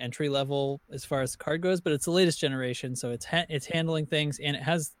entry level as far as the card goes, but it's the latest generation, so it's handling things, and it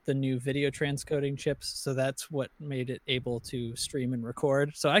has the new video transcoding chips, so that's what made it able to stream and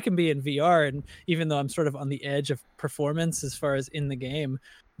record. So I can be in VR, and even though I'm sort of on the edge of performance as far as in the game,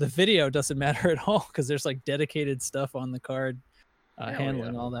 the video doesn't matter at all because there's like dedicated stuff on the card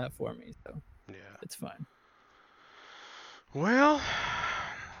handling all that for me. So yeah, it's fine. Well,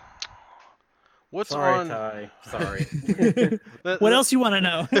 Sorry, Ty. Sorry. What else you want to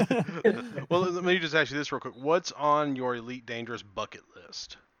know? Well, let me just ask you this real quick. What's on your Elite Dangerous bucket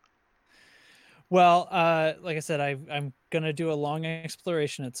list? Well, like I said, I'm going to do a long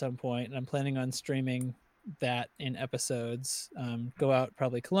exploration at some point, and I'm planning on streaming that in episodes. Go out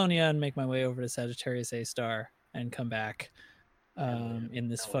probably Colonia and make my way over to Sagittarius A-Star and come back in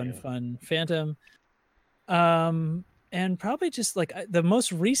this fun Phantom. And probably just like the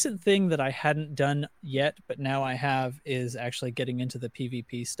most recent thing that I hadn't done yet, but now I have, is actually getting into the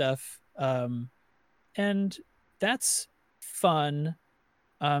PvP stuff. And that's fun.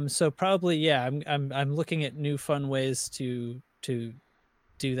 So probably, yeah, I'm looking at new fun ways to do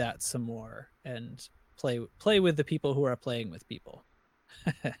that some more and play with the people who are playing with people.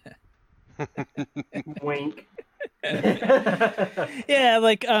 Wink. Yeah,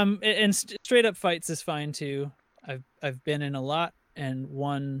 like and straight up fights is fine too. I've been in a lot and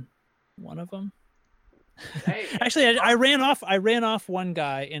won one of them. Hey. Actually, I ran off one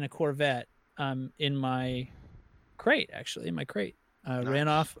guy in a Corvette in my crate. Nice. Ran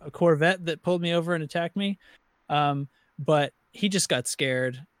off a Corvette that pulled me over and attacked me. But he just got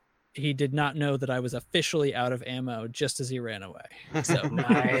scared. He did not know that I was officially out of ammo just as he ran away. So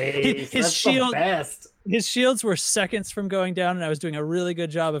nice. His shields were seconds from going down, and I was doing a really good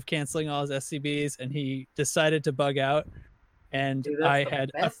job of canceling all his SCBs, and he decided to bug out. And dude, I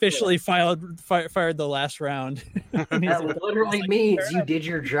had officially fired the last round. That literally means you did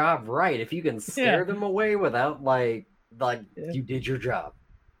your job right. If you can scare them away without you did your job.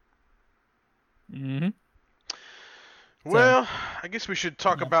 Mm-hmm. Well, I guess we should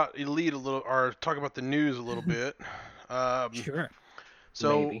talk about Elite a little, or talk about the news a little bit. Sure.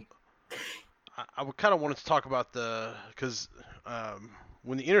 So, maybe. I kind of wanted to talk about because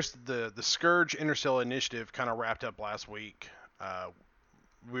when the Scourge Intercell Initiative kind of wrapped up last week, it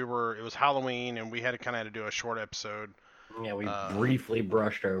was Halloween, and we had to do a short episode. Yeah, we briefly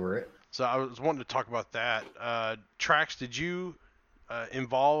brushed over it. So I was wanting to talk about that. Trax, did you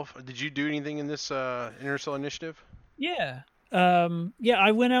do anything in this Intercell Initiative? Yeah. Yeah,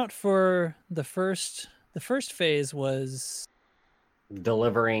 I went out for the first phase was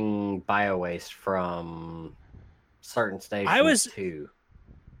delivering biowaste from certain stations I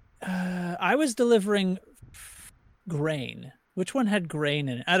was delivering grain. Which one had grain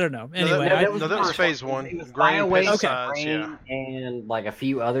in it? I don't know. Anyway, that was phase one. It was grain, biowaste, pesticides, grain, and like a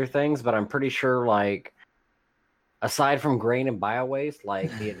few other things, but I'm pretty sure like aside from grain and biowaste,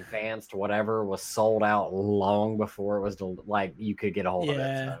 like the advanced whatever was sold out long before it was like you could get a hold of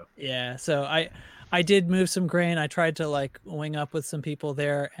it. So. Yeah. So I did move some grain. I tried to like wing up with some people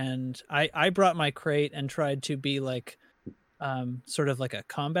there, and I brought my crate and tried to be like sort of like a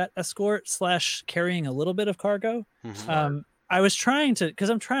combat escort / carrying a little bit of cargo. I was trying to, because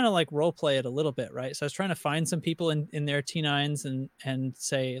I'm trying to like role play it a little bit, right? So I was trying to find some people in their T9s and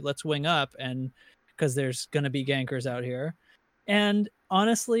say, let's wing up, and because there's going to be gankers out here. And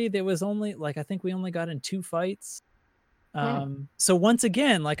honestly, there was only like, I think we only got in 2 fights. So once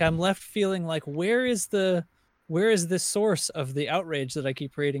again, like I'm left feeling like, where is this source of the outrage that I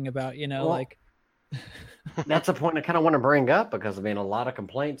keep reading about, like. That's a point I kind of want to bring up, because I mean, a lot of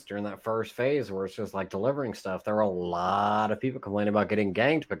complaints during that first phase where it's just like delivering stuff. There were a lot of people complaining about getting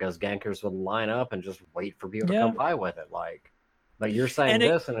ganked because gankers would line up and just wait for people to come by with it. Like, but you're saying and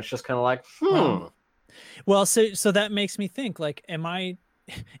and it's just kind of like, Well, so that makes me think, like,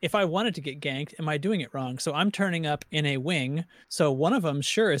 if I wanted to get ganked, am I doing it wrong? So I'm turning up in a wing. So one of them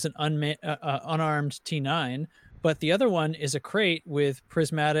sure is an unarmed T9, but the other one is a crate with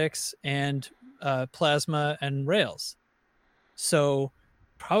prismatics and plasma and rails. So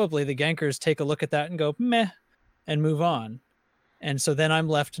probably the gankers take a look at that and go meh and move on. And so then I'm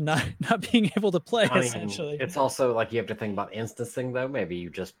left not being able to play, essentially. It's also like you have to think about instancing, though. Maybe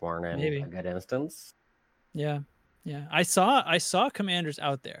you just weren't in a good instance. Yeah. I saw commanders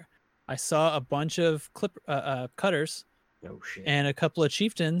out there. I saw a bunch of cutters. No shit. And a couple of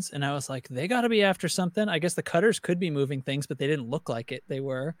chieftains, and I was like, they got to be after something. I guess the cutters could be moving things, but they didn't look like it. They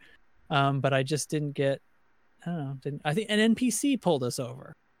were. But I just didn't get, I think an NPC pulled us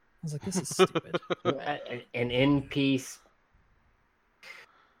over. I was like, this is stupid. An NPC.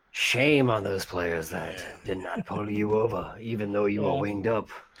 Shame on those players that did not pull you over, even though you were winged up.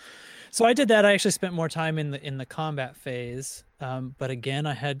 So I did that. I actually spent more time in the combat phase. But again,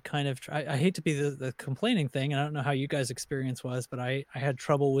 I had kind of, I hate to be the complaining thing. And I don't know how you guys' experience was, but I had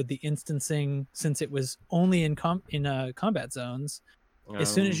trouble with the instancing since it was only in combat zones. As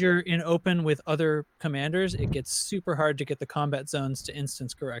soon as you're in open with other commanders, it gets super hard to get the combat zones to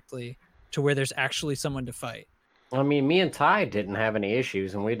instance correctly to where there's actually someone to fight. I mean, me and Ty didn't have any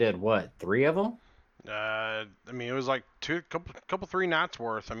issues, and we did what, 3 of them? I mean, it was like couple 3 nights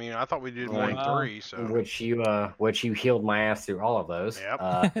worth. I mean, I thought we did more than 3. So which you healed my ass through all of those. Yep.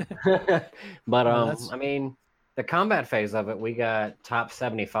 But I mean, the combat phase of it, we got top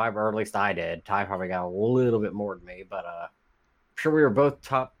 75, or at least I did. Ty probably got a little bit more than me, but I'm sure we were both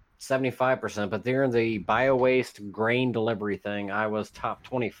top 75%. But during the bio-waste grain delivery thing, I was top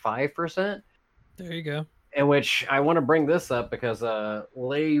 25%. There you go. In which I want to bring this up because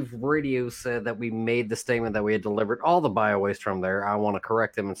Lave Radio said that we made the statement that we had delivered all the bio-waste from there. I want to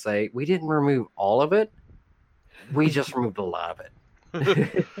correct them and say we didn't remove all of it. We just removed a lot of it.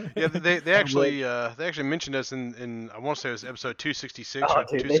 Yeah, they actually mentioned us in I want to say it was episode 266. Oh,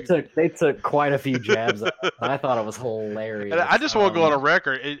 dude, they took quite a few jabs. I thought it was hilarious. And I just want to go on a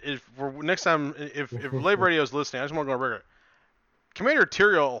record. Next time, if Lave Radio is listening, I just want to go on a record. Commander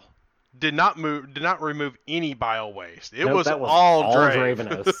Tyrael did not remove any bio waste. It was all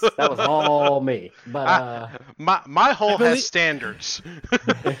Dravenos. That was all me. But my hull has standards.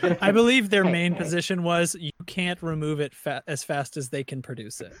 I believe their main position was you can't remove it as fast as they can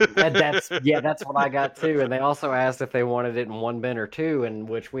produce it. That's what I got too. And they also asked if they wanted it in 1 bin or 2, in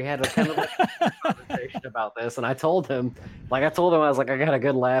which we had a kind of a conversation about this. And I told him, I was like, I got a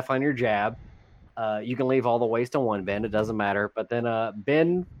good laugh on your jab. You can leave all the waste in 1 bin. It doesn't matter. But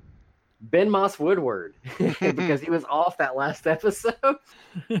then Ben Moss Woodward, because he was off that last episode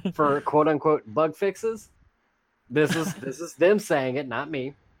for quote unquote bug fixes. This is them saying it, not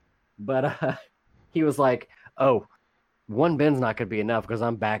me. But he was like, "Oh, 1 bin's not going to be enough because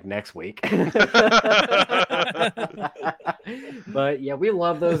I'm back next week." But yeah, we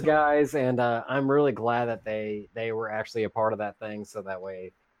love those guys, and I'm really glad that they were actually a part of that thing. So that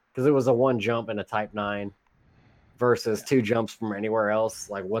way, because it was a 1 jump and a Type 9. Versus 2 jumps from anywhere else,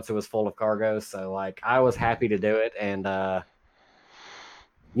 like once it was full of cargo. So I was happy to do it, and I'll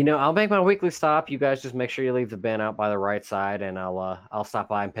make my weekly stop. You guys just make sure you leave the bin out by the right side, and I'll stop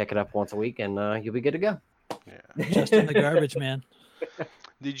by and pick it up once a week, and you'll be good to go. Yeah, just in the garbage, man.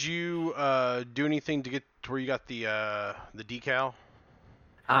 Did you do anything to get to where you got the decal?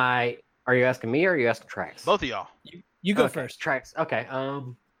 Are you asking me or are you asking Trax? Both of y'all. You go Okay, first. Trax. Okay.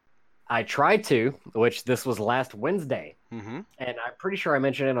 I tried to, which this was last Wednesday, Mm-hmm. and I'm pretty sure I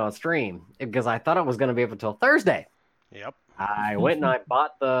mentioned it on stream because I thought it was going to be up until Thursday. Yep. I went and I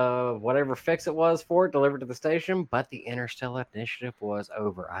bought the whatever fix it was for it, delivered to the station, but the Interstellar Initiative was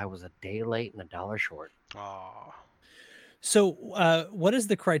over. I was a day late and $1 short. Aw. So, what is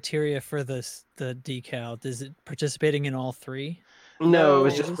the criteria for the decal? Is it participating in all three? No, it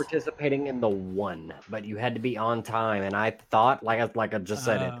was No. just participating in the one, but you had to be on time. And I thought, like I just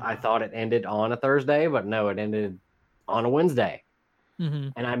said it, I thought it ended on a Thursday, but no, it ended on a Wednesday. Mm-hmm.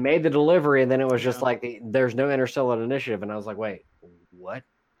 And I made the delivery, and then it was just Yeah. like, there's no Interstellar Initiative. And I was like, wait, what?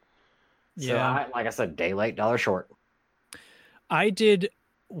 So, Yeah. like I said, day late, $1 short. I did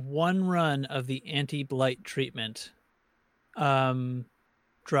one run of the anti-blight treatment.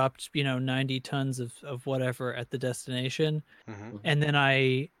 Dropped 90 tons of whatever at the destination, Mm-hmm. and then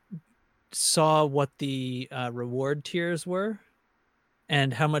I saw what the reward tiers were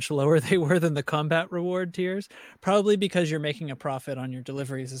and how much lower they were than the combat reward tiers, probably because you're making a profit on your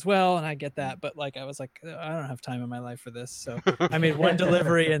deliveries as well, and I get that, but like I was like, I don't have time in my life for this, so I made one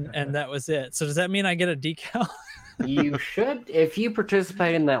delivery and that was it. So does that mean I get a decal? You should, if you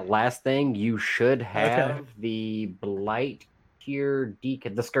participate in that last thing, you should have the Blight tier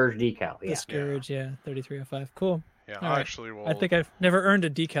decal, the Scourge decal. The Yeah. Scourge, yeah, 3305. Cool. Yeah, All I right. actually will. I think I've never earned a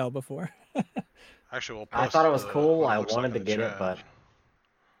decal before. Actually will. I post thought it was the- cool. what it I looks wanted like to in the get it, chat. but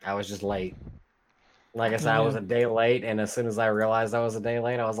I was just late. Like I said, I was a day late, and as soon as I realized I was a day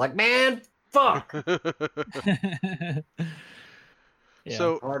late, I was like, man, fuck. Yeah.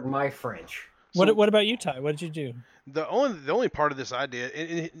 So Pardon my French. What about you, Ty? What did you do? the only part of this I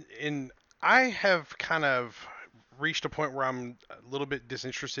did, and I have kind of reached a point where I'm a little bit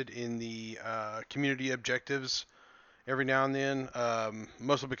disinterested in the community objectives every now and then,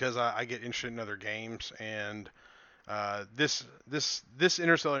 mostly because I get interested in other games, and this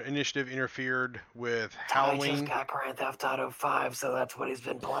Interstellar Initiative interfered with Halloween. I just got Grand Theft Auto 5, so that's what he's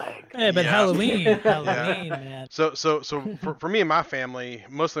been playing. Hey, but Yeah. Halloween, man. So for me and my family,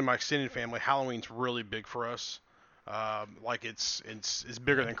 mostly my extended family, Halloween's really big for us. Like it's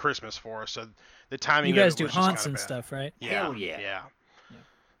bigger than Christmas for us. So the timing. You guys of it do was just haunts kinda and bad. stuff, right? Yeah, Hell yeah. yeah.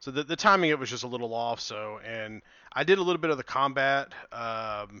 So the timing of it was just a little off. So, and I did a little bit of the combat.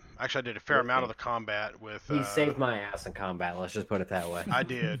 Actually, I did a fair amount of the combat with. He saved my ass in combat. Let's just put it that way. I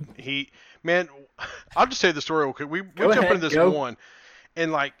did. Man, I'll just say the story real quick. We Go jumped ahead, into this go. one,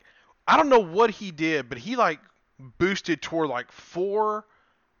 and like, I don't know what he did, but he like boosted toward like 4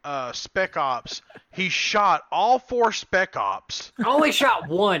 spec ops. He shot all 4 spec ops. I only shot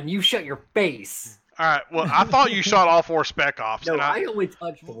one. You shut your face. All right. Well, I thought you shot all 4 spec ops. No, and I only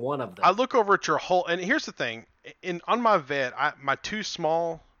touched one of them. I look over at your whole, and here's the thing: on my vet, my 2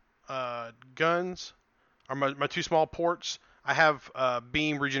 small guns, or my 2 small ports, I have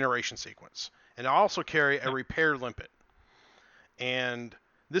beam regeneration sequence, and I also carry a repair limpet. And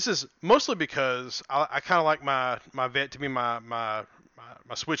this is mostly because I kind of like my vet to be my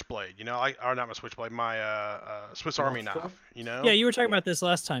switchblade, or not my switchblade, my Swiss Army knife, Yeah, you were talking about this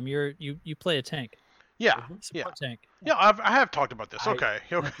last time. You play a tank, Yeah, support tank. yeah. I have talked about this. Okay.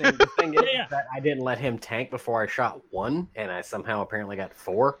 The thing is Yeah. that I didn't let him tank before I shot one, and I somehow apparently got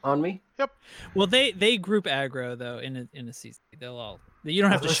 4 on me. Well, they group aggro though in a CC. They'll all. You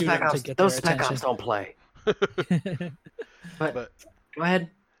don't have to Those shoot spec them to ops- get those their spec attention. ops don't play. But go ahead.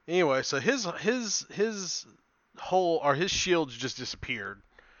 Anyway, so his hole or his shields just disappeared,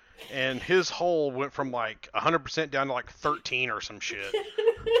 and his hole went from like 100% down to like 13 or some shit.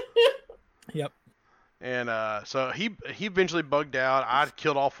 Yep. And so he eventually bugged out. I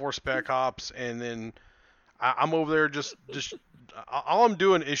killed all 4 spec ops, and then I'm over there just all I'm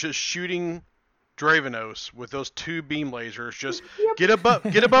doing is just shooting Dravenos with those 2 beam lasers. Just get above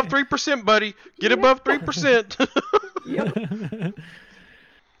 3%, buddy. Get above 3%. Yep.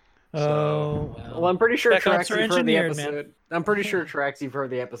 Oh. Well, I'm pretty sure Spec ops Trax, are you've heard the engineered, man. episode. I'm pretty sure Trax, you've heard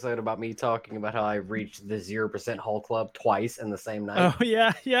the episode about me talking about how I reached the 0% Hull Club twice in the same night. Oh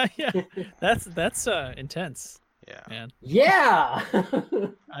yeah. That's intense, Yeah. man. Yeah.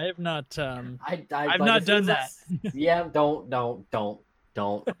 I have not. I've not done that. Yeah, don't.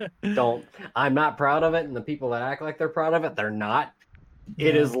 I'm not proud of it, and the people that act like they're proud of it, they're not.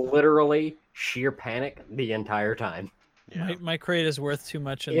 It Yeah. is literally sheer panic the entire time. Yeah. My crate is worth too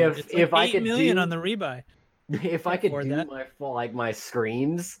much. And If- it's if I 8 could million do- on the rebuy. If I could Afford do that. my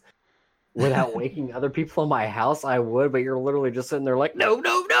screams without waking other people in my house, I would. But you're literally just sitting there like, no.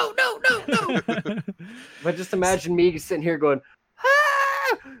 But just imagine me sitting here going,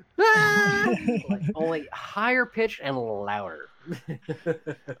 ah! Like, only higher pitched and louder.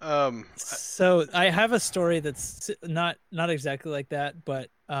 So I have a story that's not exactly like that, but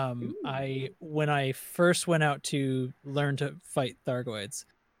when I first went out to learn to fight Thargoids,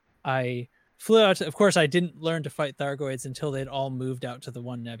 I flew out to, of course I didn't learn to fight Thargoids until they'd all moved out to the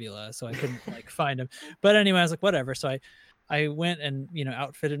one nebula, so I couldn't like find them. But anyway, I was like, whatever. So I went and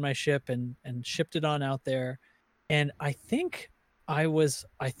outfitted my ship and shipped it on out there. And I think I was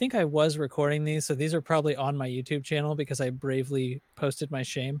recording these, so these are probably on my YouTube channel because I bravely posted my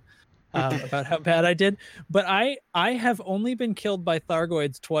shame about how bad I did. But I have only been killed by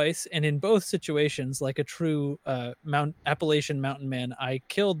Thargoids twice, and in both situations, like a true Appalachian mountain man, I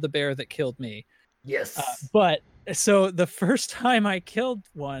killed the bear that killed me. Yes. But so the first time I killed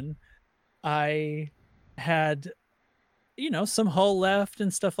one, I had some hull left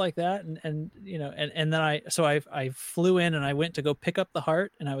and stuff like that, and then I flew in and I went to go pick up the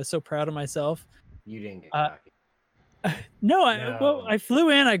heart, and I was so proud of myself. You didn't get cocky. No, I flew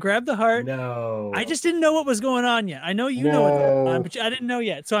in, I grabbed the heart. No, I just didn't know what was going on yet. I know you know what's going on, but I didn't know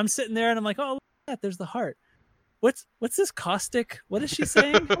yet. So I'm sitting there and I'm like, oh, look at that, there's the heart. What's this caustic? What is she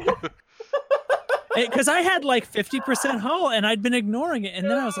saying? Because I had like 50% hull and I'd been ignoring it, and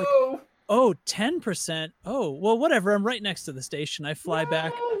then I was like, oh, 10%. Oh, well, whatever. I'm right next to the station. I fly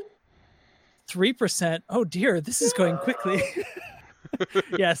back. 3%. Oh dear, this is going quickly.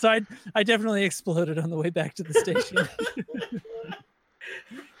 Yeah, so I definitely exploded on the way back to the station.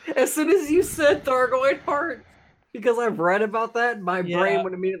 As soon as you said Thargoid heart, because I've read about that, my brain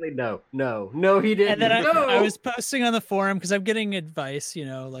would immediately no, he didn't. And then I was posting on the forum because I'm getting advice,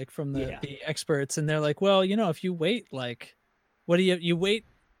 like from the experts, and they're like, well, if you wait, like, what do you wait?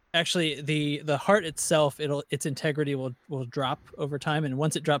 Actually, the heart itself, its integrity will drop over time, and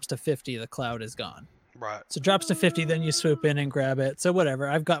once it drops to 50, the cloud is gone. Right. So it drops to 50, then you swoop in and grab it. So whatever,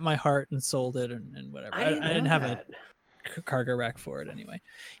 I've got my heart and sold it and whatever. I didn't have a cargo rack for it anyway.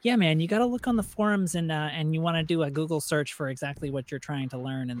 Yeah, man, you got to look on the forums and you want to do a Google search for exactly what you're trying to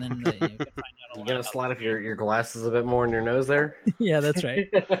learn, and then you can find out a lot. You gotta slide up your glasses a bit more in your nose there. Yeah, that's right.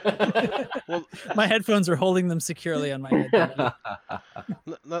 Well, my headphones are holding them securely on my head.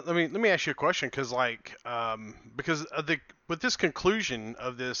 Let me ask you a question, because with this conclusion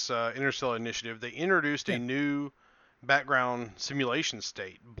of this Interstellar Initiative, they introduced a new background simulation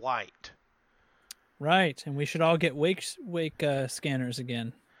state, Blight. Right, and we should all get wake scanners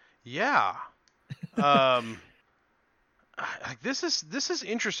again. Yeah. This is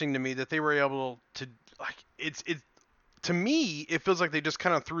interesting to me that they were able to, like, it to me it feels like they just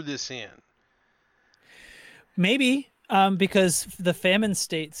kind of threw this in. Maybe because the famine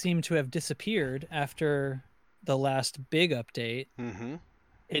state seemed to have disappeared after the last big update. Mm-hmm.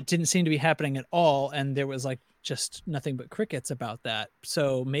 It didn't seem to be happening at all, and there was like just nothing but crickets about that.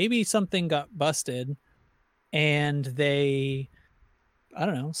 So maybe something got busted, and they, I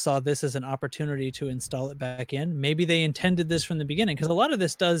don't know, saw this as an opportunity to install it back in. Maybe they intended this from the beginning, because a lot of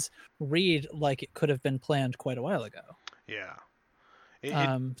this does read like it could have been planned quite a while ago. Yeah.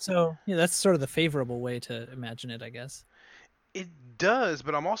 So yeah, that's sort of the favorable way to imagine it, I guess. It does,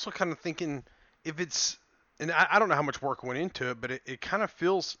 but I'm also kind of thinking if it's, and I don't know how much work went into it, but it kind of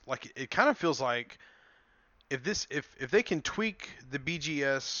feels like if they can tweak the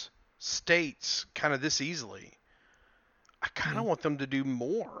BGS states kind of this easily, I kind of want them to do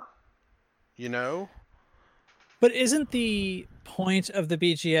more, But isn't the point of the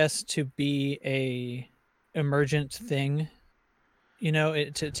BGS to be a emergent thing?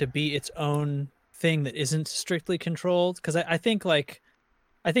 To be its own thing that isn't strictly controlled? Because I think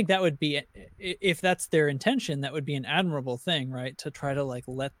that would be, if that's their intention, that would be an admirable thing, right? To try to like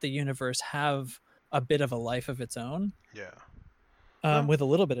let the universe have a bit of a life of its own. Yeah. With a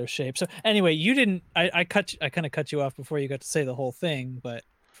little bit of shape. So anyway, you didn't. I kind of cut you off before you got to say the whole thing. But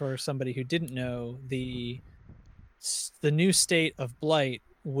for somebody who didn't know, the new state of Blight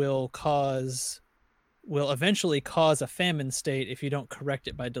will eventually cause a famine state if you don't correct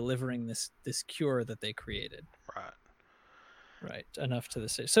it by delivering this cure that they created. Right. Enough to the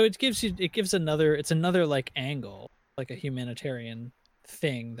state. So it's another like angle, like a humanitarian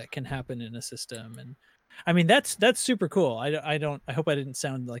thing that can happen in a system. And I mean, that's super cool. I hope I didn't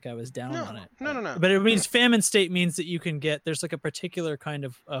sound like I was down on it. No. But it means famine state means that you can there's like a particular kind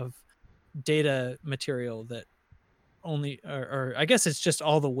of data material that only, or I guess it's just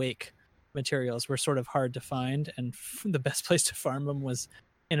all the wake materials were sort of hard to find, and the best place to farm them was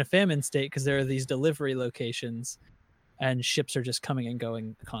in a famine state, because there are these delivery locations and ships are just coming and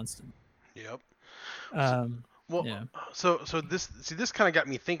going constantly. Yep. So this kind of got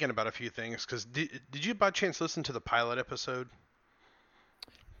me thinking about a few things, because did you by chance listen to the pilot episode?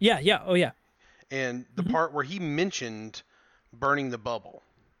 Yeah. Oh yeah. And the part where he mentioned burning the bubble.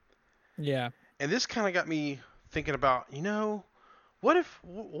 Yeah. And this kind of got me thinking about, what if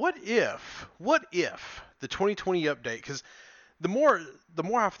the 2020 update, because the more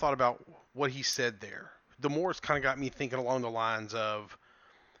I've thought about what he said there, the more it's kind of got me thinking along the lines of,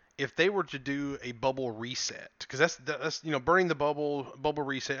 if they were to do a bubble reset, because that's burning the bubble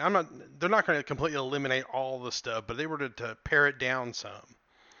reset. They're not going to completely eliminate all the stuff, but they were to pare it down some.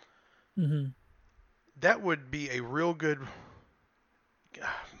 Mm-hmm. That would be a real good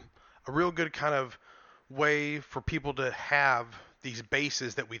kind of way for people to have these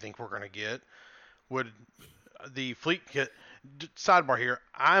bases that we think we're going to get. Would the fleet get, sidebar here,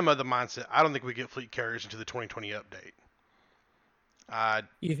 I'm of the mindset I don't think we get fleet carriers into the 2020 update.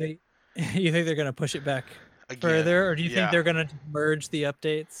 You think they're going to push it back again, further, or do you think they're going to merge the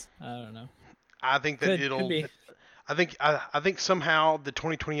updates? I don't know. I think that could be. I think somehow the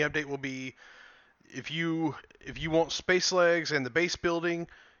 2020 update will be, if you want space legs and the base building,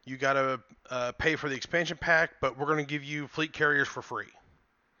 you got to pay for the expansion pack, but we're going to give you fleet carriers for free.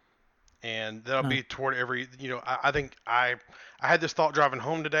 And that'll be toward every, I think I had this thought driving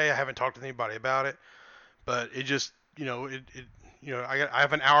home today. I haven't talked to anybody about it, but it just, I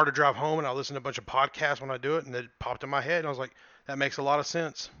have an hour to drive home, and I listen to a bunch of podcasts when I do it, and it popped in my head, and I was like, that makes a lot of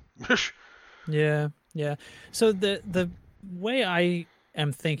sense. Yeah. So the way I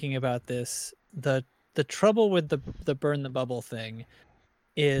am thinking about this, the trouble with the burn the bubble thing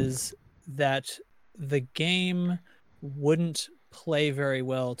is that the game wouldn't play very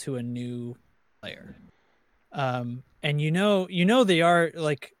well to a new player. And they are,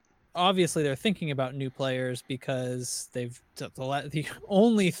 like, obviously they're thinking about new players, because the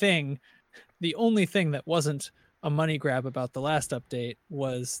only thing that wasn't a money grab about the last update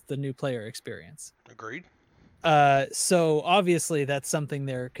was the new player experience. Agreed. So obviously that's something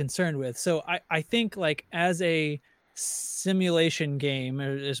they're concerned with. So I think, like, as a simulation game,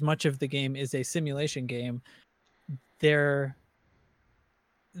 or as much of the game is a simulation game, they're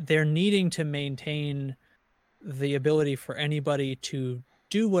needing to maintain the ability for anybody to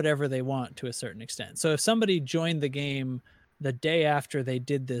do whatever they want to a certain extent. So if somebody joined the game the day after they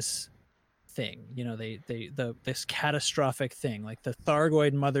did this thing, this catastrophic thing, like the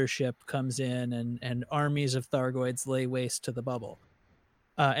Thargoid mothership comes in and armies of Thargoids lay waste to the bubble.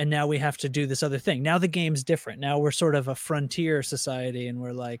 And now we have to do this other thing. Now the game's different. Now we're sort of a frontier society, and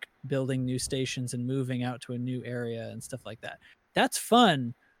we're like building new stations and moving out to a new area and stuff like that. That's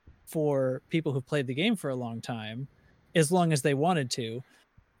fun for people who've played the game for a long time, as long as they wanted to,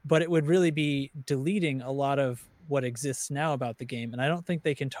 but it would really be deleting a lot of what exists now about the game, and I don't think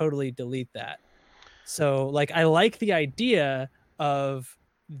they can totally delete that. So, like, I like the idea of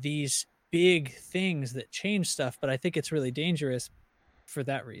these big things that change stuff, but I think it's really dangerous for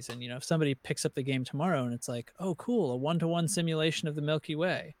that reason. If somebody picks up the game tomorrow and it's like, oh cool, a 1-to-1 simulation of the Milky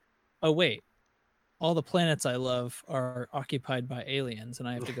Way. Oh wait, all the planets I love are occupied by aliens, and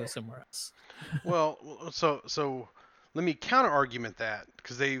I have to go somewhere else. Well, so let me counter argument that,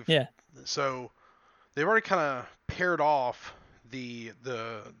 because they've already kind of paired off the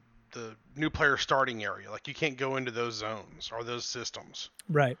new player starting area. Like, you can't go into those zones or those systems.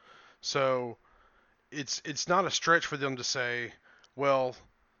 Right. So it's not a stretch for them to say, well,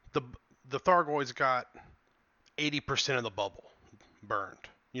 the Thargoids got 80% of the bubble burned.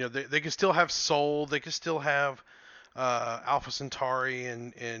 They can still have Sol, they can still have Alpha Centauri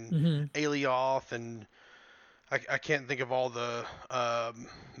and Alioth, and I can't think of all the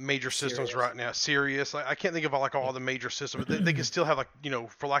major systems right now. Sirius, I can't think of all the major systems. They can still have, like,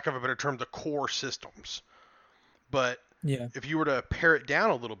 for lack of a better term, the core systems. But if you were to pare it down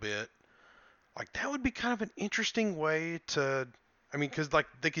a little bit, like, that would be kind of an interesting way to, because, like,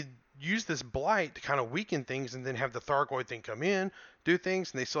 they could use this blight to kind of weaken things, and then have the Thargoid thing come in, do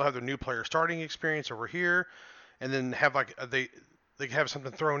things, and they still have their new player starting experience over here, and then have, like, they could have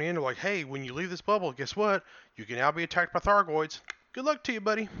something thrown in, like, hey, when you leave this bubble, guess what? You can now be attacked by Thargoids. Good luck to you,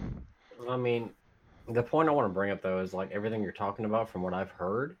 buddy. The point I want to bring up, though, is, like, everything you're talking about, from what I've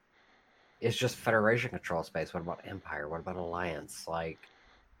heard, is just Federation control space. What about Empire? What about Alliance? Like,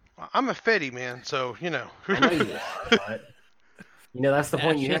 I'm a Fedi, man, so, I know you are, but that's the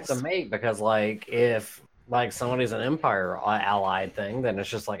point you have to make, because, like, if, like, somebody's an Empire allied thing, then it's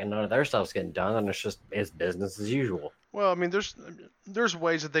just like, none of their stuff's getting done, and it's business as usual. Well, there's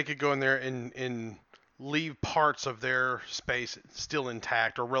ways that they could go in there and leave parts of their space still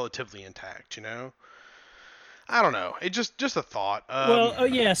intact or relatively intact. I don't know. It just a thought.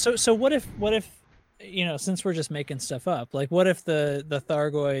 So what if since we're just making stuff up, like, what if the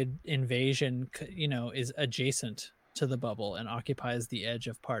Thargoid invasion is adjacent to the bubble and occupies the edge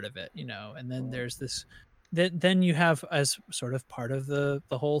of part of it, you know, and then there's this then you have, as sort of part of the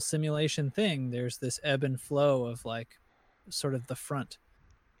whole simulation thing, there's this ebb and flow of like sort of the front,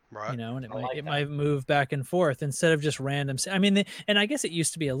 Right. you know, and I like it that. might move back and forth instead of just random. I mean, and I guess it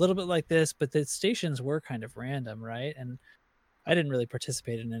used to be a little bit like this, but the stations were kind of random, right? And I didn't really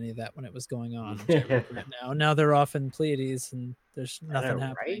participate in any of that when it was going on, which I regret now. Now they're off in Pleiades and there's nothing know,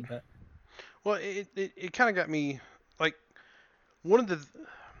 happening. right? But Well, it kind of got me like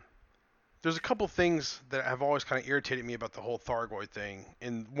there's a couple things that have always kind of irritated me about the whole Thargoid thing,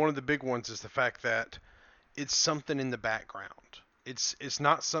 and one of the big ones is the fact that it's something in the background. It's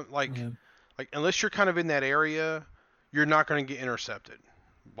not something like yeah. like unless you're kind of in that area, you're not going to get intercepted.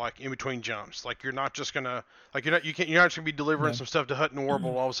 Like in between jumps, like you're not just gonna like you're not just gonna be delivering Yeah. some stuff to Hut and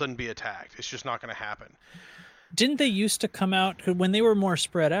Warble all of a sudden be attacked. It's just not gonna happen. Didn't they used to come out when they were more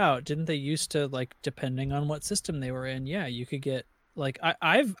spread out? Didn't they used to, like, depending on what system they were in? Yeah, you could get like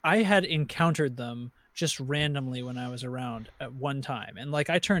I had encountered them just randomly when I was around at one time, and like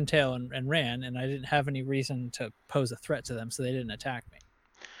I turned tail and ran, and I didn't have any reason to pose a threat to them, so they didn't attack me.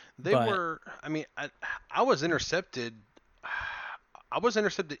 They But- were. I mean, I was intercepted. I was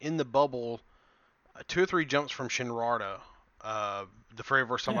intercepted in the bubble, 2 or 3 jumps from Shinrarta. The very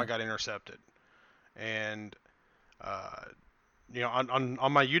first time I Yeah. got intercepted, and you know,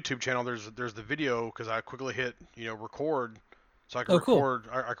 on my YouTube channel, there's the video because I quickly hit record, so I could Oh, cool. record.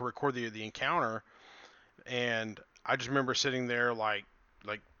 I could record the encounter, and I just remember sitting there like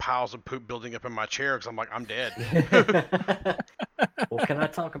piles of poop building up in my chair because I'm like, I'm dead. Well, can I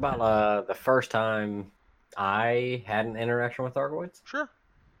talk about the first time I had an interaction with Thargoids? Sure.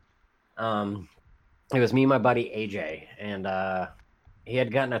 It was me and my buddy AJ, and he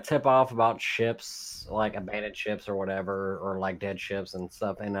had gotten a tip off about ships, like abandoned ships or whatever, or like dead ships and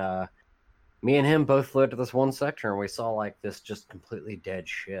stuff. And me and him both flew to this one sector, and we saw like this just completely dead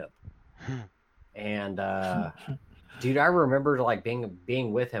ship. And dude, I remember like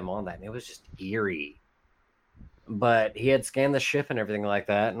being with him on that, and it was just eerie. But he had scanned the ship and everything like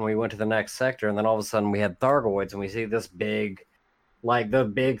that, and we went to the next sector, and then all of a sudden we had Thargoids, and we see this big, like the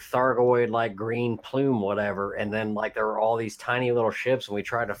big Thargoid, like green plume, whatever, and then like there were all these tiny little ships, and we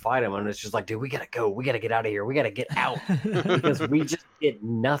tried to fight them, and it's just like, dude, we gotta go, we gotta get out of here, we gotta get out, because we just did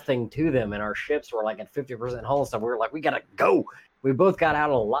nothing to them, and our ships were like at 50% hull and stuff. We were like, we gotta go. We both got out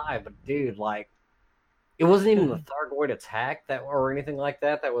alive, but dude, like, it wasn't even the Thargoid attack that or anything like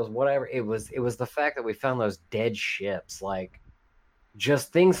that. That was whatever. It was the fact that we found those dead ships, like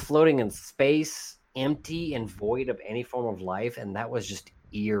just things floating in space, empty and void of any form of life, and that was just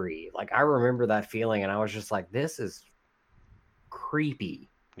eerie. Like I remember that feeling, and I was just like, this is creepy.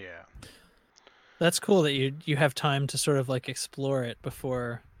 Yeah. That's cool that you have time to sort of like explore it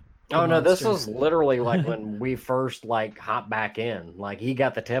before. the Oh no, this monsters. was literally like when we first like hopped back in. Like he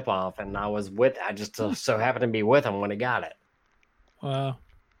got the tip off, and I just so happened to be with him when he got it. Wow.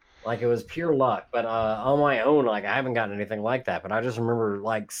 Like it was pure luck. But on my own, like I haven't gotten anything like that. But I just remember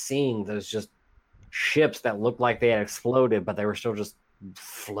like seeing those just ships that looked like they had exploded, but they were still just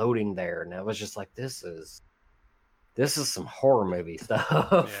floating there, and it was just like, this is some horror movie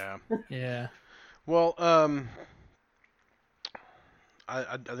stuff. Yeah. Yeah. Well,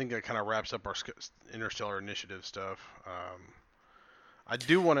 I think that kind of wraps up our Interstellar Initiative stuff. I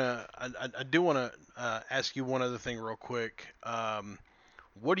do want to ask you one other thing real quick.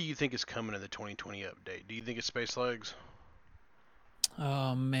 What do you think is coming in the 2020 update? Do you think it's Space Legs?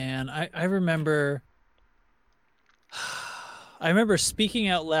 Oh man, I remember I remember speaking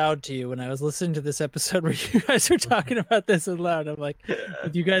out loud to you when I was listening to this episode where you guys were talking about this out loud. I'm like,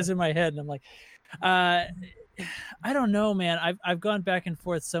 with you guys in my head, and I'm like, I don't know, man. I've gone back and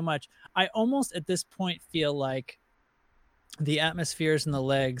forth so much. I almost at this point feel like the atmospheres and the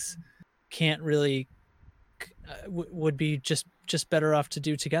legs can't really would be just better off to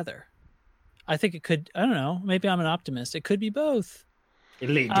do together. I think it could. I don't know. Maybe I'm an optimist. It could be both.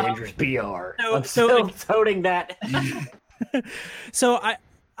 Elite Dangerous BR. so- I'm so- still toting that. So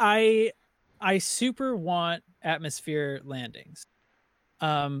I super want atmosphere landings.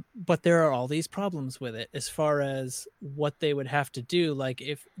 But there are all these problems with it as far as what they would have to do. Like,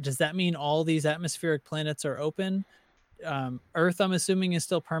 does that mean all these atmospheric planets are open? Earth, I'm assuming, is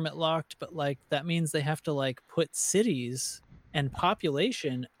still permit locked, but like that means they have to like put cities and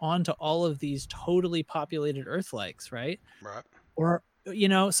population onto all of these totally populated Earth likes, right? Right. Or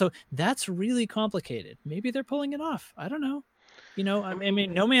so that's really complicated. Maybe they're pulling it off. I don't know. I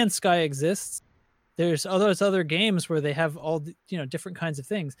mean, No Man's Sky exists. There's all those other games where they have all different kinds of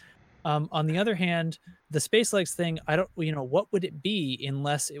things. On the other hand, the Space Legs thing, I don't, what would it be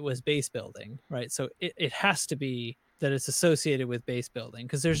unless it was base building, right? So it has to be that it's associated with base building,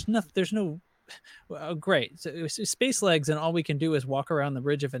 because there's no well, great. So space legs and all we can do is walk around the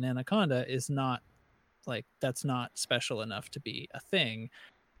bridge of an anaconda is not like, that's not special enough to be a thing.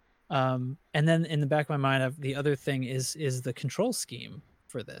 And then in the back of my mind, the other thing is the control scheme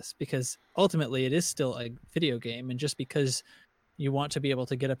for this, because ultimately it is still a video game, and just because you want to be able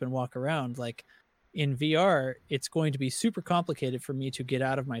to get up and walk around, like in VR, it's going to be super complicated for me to get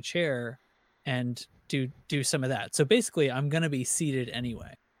out of my chair and do some of that. So basically, I'm going to be seated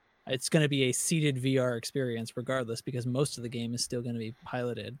anyway. It's going to be a seated VR experience regardless, because most of the game is still going to be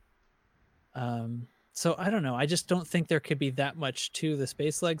piloted. So I don't know. I just don't think there could be that much to the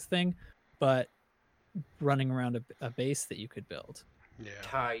space legs thing, but running around a base that you could build. Yeah.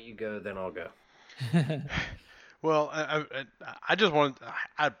 Ty, you go, then I'll go. Well, I just want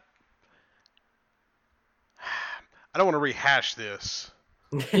I don't want to rehash this.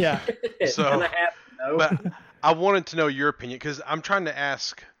 Yeah. So, but I wanted to know your opinion, because I'm trying to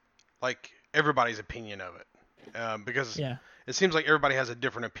ask like everybody's opinion of it, because it seems like everybody has a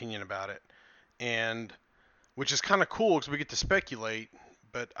different opinion about it, and which is kind of cool because we get to speculate.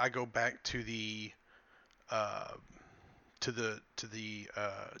 But I go back to the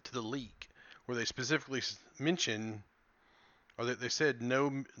leak where they specifically mention, or they said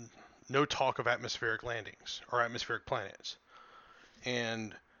no talk of atmospheric landings or atmospheric planets.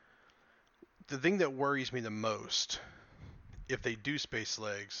 And the thing that worries me the most, if they do space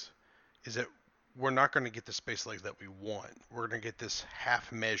legs, is that we're not going to get the space legs that we want. We're going to get this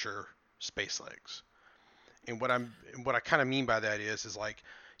half measure space legs. And what I kind of mean by that is like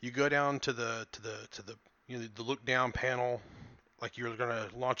you go down to the the look down panel, like you're going to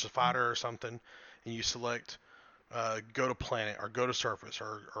launch a fighter or something, and you select go to planet or go to surface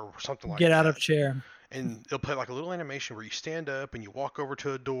or something like that. Get out of chair. And it'll play like a little animation where you stand up and you walk over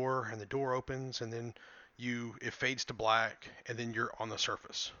to a door and the door opens, and then it fades to black, and then you're on the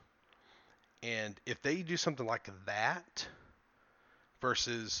surface. And if they do something like that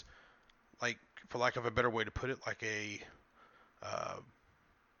versus, like, for lack of a better way to put it, like a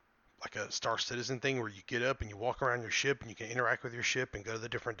Star Citizen thing where you get up and you walk around your ship and you can interact with your ship and go to the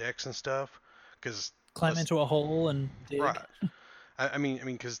different decks and stuff, because climb into a hole and dig. Right. I mean,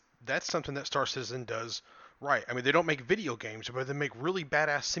 because that's something that Star Citizen does right. I mean, they don't make video games, but they make really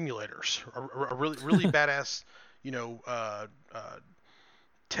badass simulators, or really badass,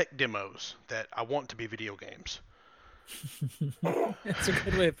 tech demos that I want to be video games. That's a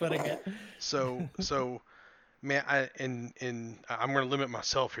good way of putting it. So, man, I'm going to limit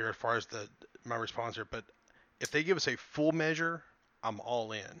myself here as far as my response here, but if they give us a full measure, I'm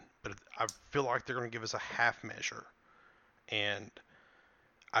all in. But I feel like they're going to give us a half measure, and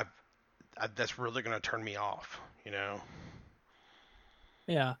that's really going to turn me off,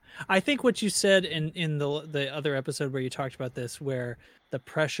 Yeah, I think what you said in the other episode where you talked about this, where the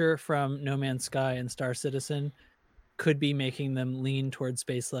pressure from No Man's Sky and Star Citizen could be making them lean towards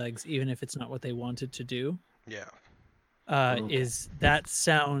space legs, even if it's not what they wanted to do. Yeah. Is that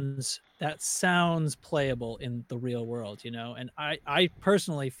sounds playable in the real world, And I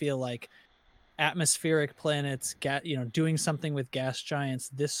personally feel like atmospheric planets, doing something with gas giants,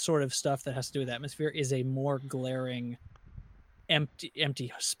 this sort of stuff that has to do with atmosphere is a more glaring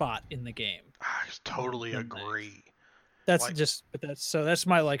empty spot in the game. I totally agree. That's that's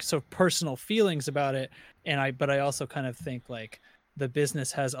my personal feelings about it, but I also kind of think like the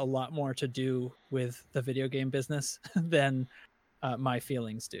business has a lot more to do with the video game business than my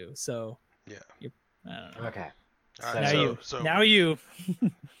feelings do. So yeah, I don't know. Okay. All right, now you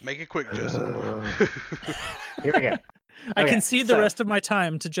make it quick, Justin. Here we go. I concede the rest of my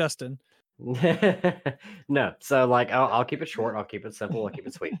time to Justin. No, so like I'll keep it short. I'll keep it simple. I'll keep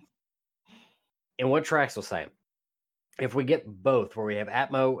it sweet. And what Trax will say, if we get both, where we have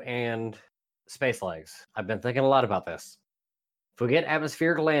Atmo and space legs, I've been thinking a lot about this. If we get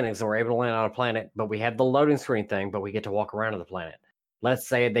atmospheric landings and we're able to land on a planet, but we have the loading screen thing, but we get to walk around on the planet. Let's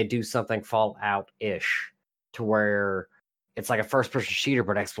say they do something Fallout-ish, to where it's like a first-person shooter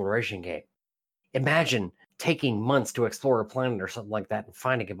but exploration game. Imagine taking months to explore a planet or something like that and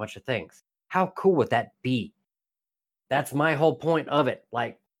finding a bunch of things. How cool would that be? That's my whole point of it.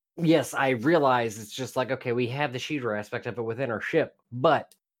 Like, yes, I realize it's just like, okay, we have the shooter aspect of it within our ship,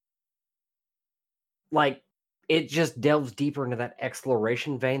 but like, it just delves deeper into that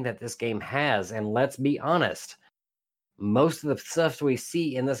exploration vein that this game has. And let's be honest, most of the stuff we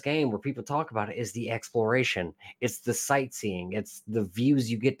see in this game where people talk about it is the exploration. It's the sightseeing. It's the views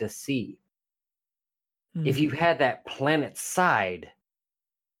you get to see. Mm-hmm. If you had that planet side,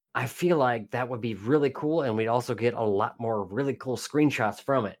 I feel like that would be really cool, and we'd also get a lot more really cool screenshots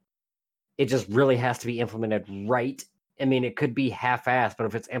from it. It just really has to be implemented right I mean, it could be half-assed, but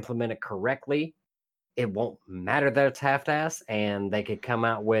if it's implemented correctly, it won't matter that it's half-assed, and they could come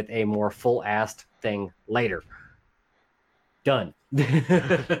out with a more full-assed thing later. Done.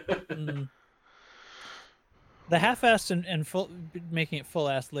 Mm. The half-assed and full, making it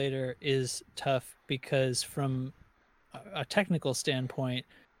full-assed later is tough because from a technical standpoint,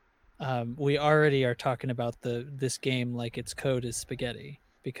 we already are talking about this game like its code is spaghetti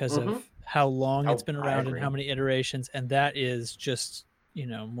because of how long it's been around and how many iterations, and that is just, you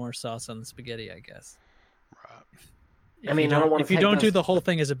know, more sauce on the spaghetti, I guess. Right. I mean, if you don't do the whole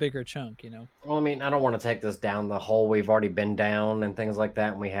thing as a bigger chunk, you know. Well, I mean, I don't want to take this down the hole we've already been down and things like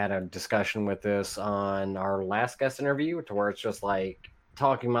that. And we had a discussion with this on our last guest interview, to where it's just like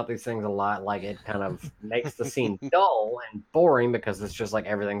talking about these things a lot, like it kind of makes the scene dull and boring because it's just like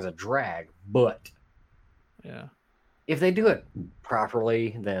everything's a drag. But yeah, if they do it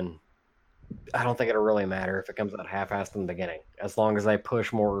properly, then I don't think it'll really matter if it comes out half-assed in the beginning, as long as they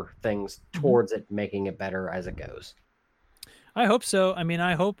push more things towards it, making it better as it goes. I hope so. I mean,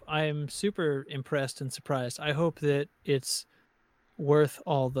 I hope I'm super impressed and surprised. I hope that it's worth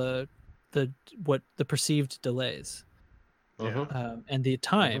all the perceived delays and the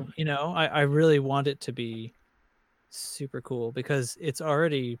time. You know, I really want it to be super cool because it's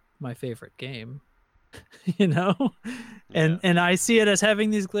already my favorite game. You know, and I see it as having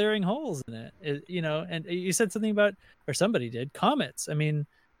these glaring holes in it. You know, and you said something about, or somebody did, comets. I mean,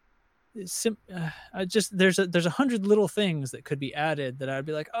 I just there's 100 little things that could be added that I'd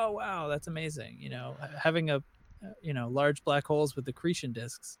be like, oh wow, that's amazing. You know, having a large black holes with accretion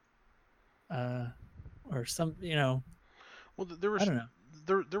disks, or some, you know. Well, there was, I don't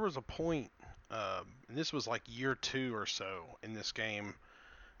know. There was a point, and this was like year 2 or so in this game,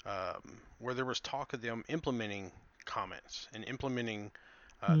 where there was talk of them implementing comets and implementing.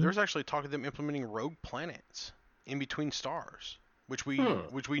 There was actually talk of them implementing rogue planets in between stars, which we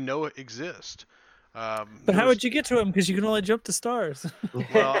know exist. But how would you get to them? Because you can only jump to stars.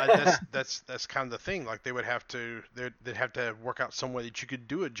 Well, that's kind of the thing. Like they'd have to work out some way that you could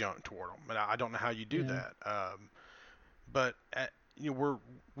do a jump toward them, but I don't know how you do that. But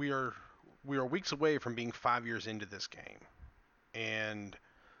we are weeks away from being 5 years into this game, and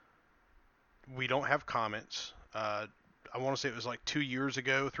we don't have comets. I want to say it was like 3 years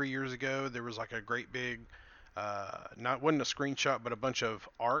ago, there was like a great big, wasn't a screenshot, but a bunch of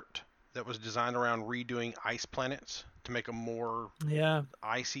art that was designed around redoing ice planets to make them more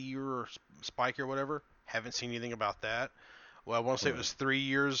icy or spiky or whatever. Haven't seen anything about that. Well, I want to say it was 3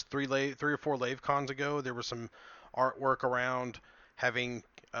 years, 3 or 4 LaveCons ago. There was some artwork around having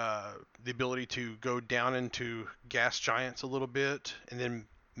the ability to go down into gas giants a little bit, and then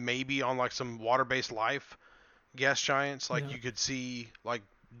maybe on like some water-based life gas giants, like you could see like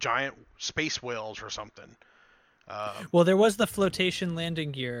giant space whales or something. Well, there was the flotation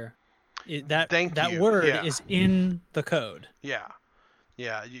landing gear. That word is in the code. Yeah.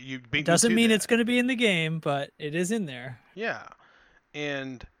 You it doesn't mean it's going to be in the game, but it is in there. Yeah,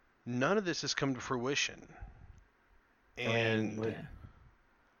 and none of this has come to fruition. And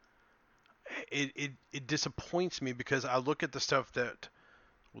it disappoints me because I look at the stuff that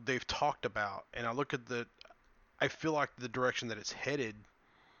they've talked about, and I feel like the direction that it's headed,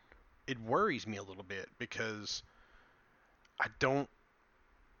 it worries me a little bit because I don't.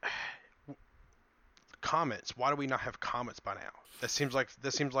 Comets. Why do we not have comets by now? That seems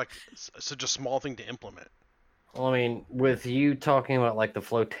like such a small thing to implement. Well, I mean, with you talking about like the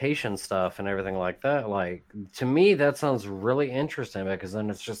flotation stuff and everything like that, like to me that sounds really interesting, because then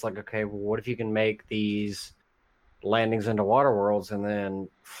it's just like, okay, well, what if you can make these landings into water worlds and then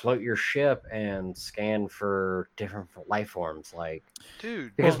float your ship and scan for different life forms, like,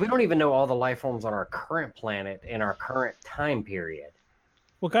 dude, because we don't even know all the life forms on our current planet in our current time period.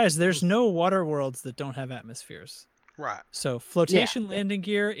 Well, guys, there's no water worlds that don't have atmospheres. Right. So flotation landing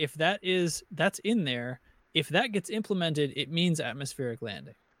gear, if that's in there, if that gets implemented, it means atmospheric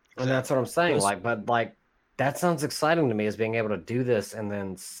landing. And that's what I'm saying. But that sounds exciting to me, as being able to do this and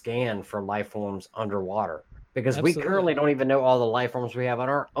then scan for life forms underwater. Because we currently don't even know all the life forms we have on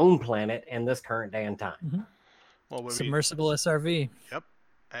our own planet in this current day and time. Mm-hmm. Well, submersible SRV. Yep.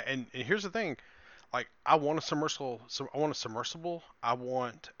 And here's the thing. Like, I want a submersible. I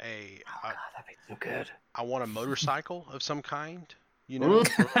want a. Oh God, that'd be so good. I want a motorcycle of some kind. You know,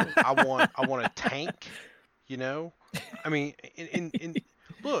 I want a tank. You know, I mean,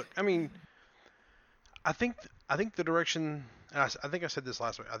 look, I mean, I think the direction. And I think I said this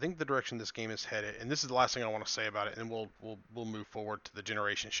last week. I think the direction this game is headed, and this is the last thing I want to say about it, and we'll move forward to the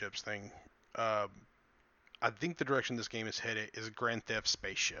generation ships thing. I think the direction this game is headed is Grand Theft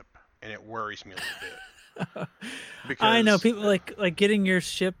Spaceship, and it worries me a little bit. Because I know people like getting your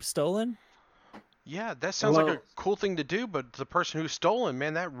ship stolen. yeah, that sounds like a Well- cool thing to do, but the person who's stolen,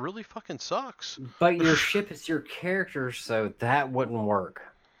 man, that really fucking sucks. But your ship is your character, so that wouldn't work.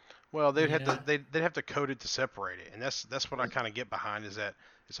 Well, they'd have Yeah. to they'd have to code it to separate it, and that's what I kind of get behind is that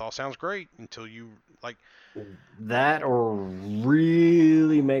this all sounds great until you like That or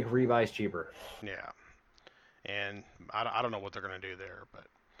really make rebuys cheaper. yeah, and I don't know what they're gonna do there, but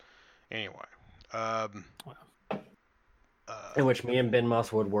anyway, um, In which me and Ben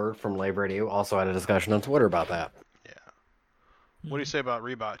Mosswood from Lave Radio also had a discussion on Twitter about that. yeah. What do you say about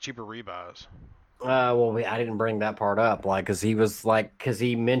cheaper rebuys? Well, I didn't bring that part up, because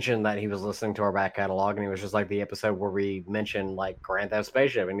he mentioned that he was listening to our back catalog, and he was just like the episode where we mentioned like Grand Theft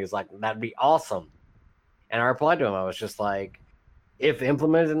Spaceship, and he's like, "That'd be awesome." And I replied to him, I was just like, "If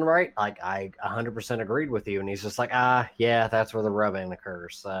implemented right, like I 100% agreed with you." And he's just like, yeah, that's where the rubbing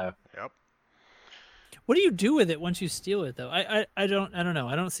occurs." So Yep. What do you do with it once you steal it, though? I don't know.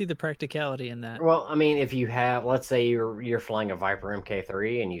 I don't see the practicality in that. well, I mean, if you have, let's say you're flying a Viper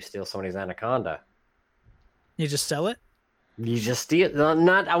MK3 and you steal somebody's Anaconda, You just sell it. you just steal.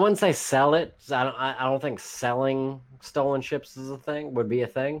 Not, I wouldn't say sell it. I don't think selling stolen ships would be a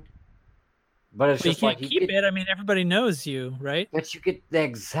thing. But it's But you just can't like keep it. I mean, everybody knows you, right? But you could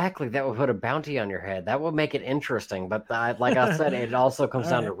exactly that would put a bounty on your head. That would make it interesting. But like I said, it also comes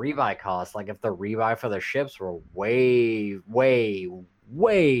down to rebuy costs. Like if the rebuy for the ships were way, way,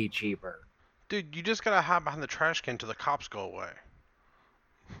 way cheaper. Dude, you just gotta hide behind the trash can till the cops go away.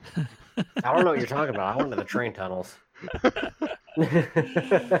 I don't know what you're talking about. I went to the train tunnels. Anyway.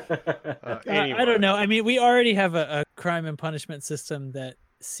 I don't know. I mean, we already have a crime and punishment system that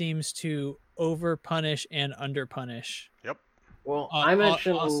seems to over punish and under punish. Yep. Well, I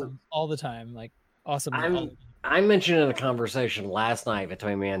mentioned awesome all the time, like awesome. I mentioned in a conversation last night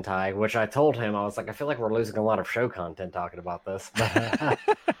between me and Ty, which I told him, I was like, I feel like we're losing a lot of show content talking about this.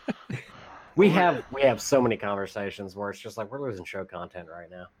 we have so many conversations where it's just like we're losing show content right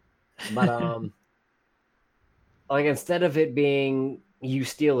now. But like instead of it being you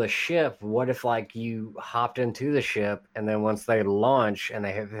steal a ship, what if like you hopped into the ship and then once they launch and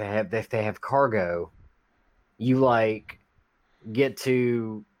if they have cargo, you like get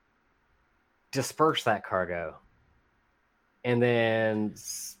to disperse that cargo, and then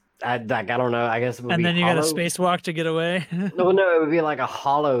I don't know. I guess it would and be then you hollow. got a spacewalk to get away. No, it would be like a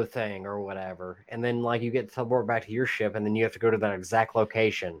hollow thing or whatever, and then like you get teleported back to your ship, and then you have to go to that exact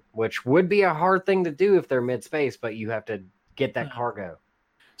location, which would be a hard thing to do if they're mid space, but you have to get that cargo.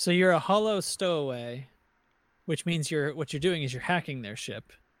 So you're a hollow stowaway, which means what you're doing is you're hacking their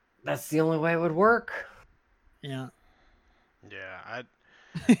ship. That's the only way it would work. Yeah. Yeah,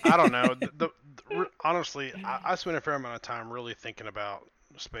 I don't know. Honestly, I spent a fair amount of time really thinking about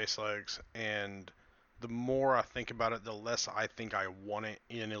Space Legs, and the more I think about it, the less I think I want it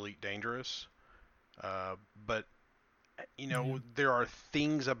in Elite Dangerous. But you know, there are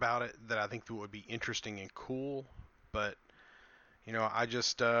things about it that I think that would be interesting and cool. But you know, I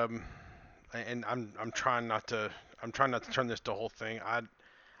just and I'm trying not to turn this to a whole thing.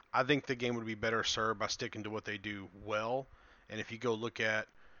 I think the game would be better served by sticking to what they do well. And if you go look at,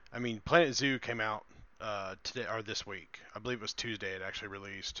 I mean, Planet Zoo came out today or this week. I believe it was Tuesday it actually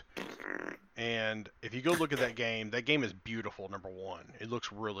released. And if you go look at that game is beautiful, number one. It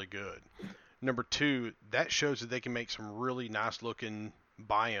looks really good. Number two, that shows that they can make some really nice looking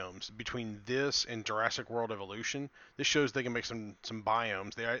biomes. Between this and Jurassic World Evolution, this shows they can make some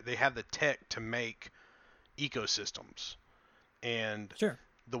biomes. They have the tech to make ecosystems. And Sure.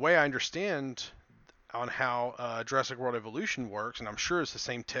 the way I understand on how Jurassic World Evolution works, and I'm sure it's the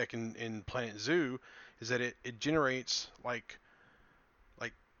same tech in Planet Zoo, is that it generates like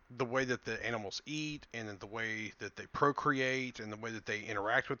the way that the animals eat, and the way that they procreate, and the way that they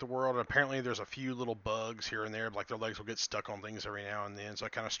interact with the world. And apparently there's a few little bugs here and there, like their legs will get stuck on things every now and then, so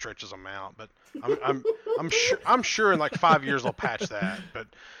it kind of stretches them out. But I'm sure in like 5 years they'll patch that. But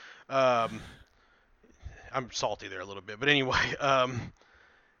I'm salty there a little bit. But anyway,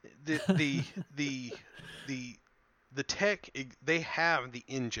 the tech, they have the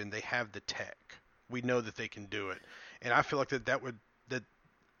engine, they have the tech. We know that they can do it, and I feel like that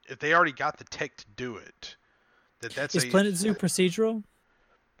if they already got the tech to do it, that's Planet Zoo procedural?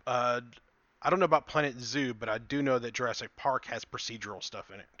 I don't know about Planet Zoo, but I do know that Jurassic Park has procedural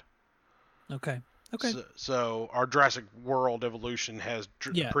stuff in it. Okay. So our Jurassic World Evolution has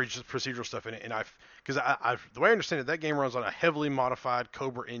procedural stuff in it, and because the way I understand it, that game runs on a heavily modified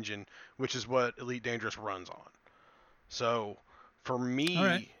Cobra engine, which is what Elite Dangerous runs on. So for me, All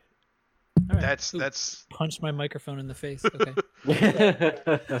right. that's punched my microphone in the face. Okay.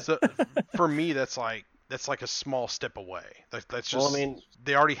 so for me, that's that's like a small step away. That's just. Well, I mean,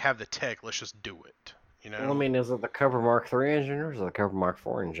 they already have the tech. Let's just do it. You know. well, I mean, is it the Cobra Mark III engine or is it the Cobra Mark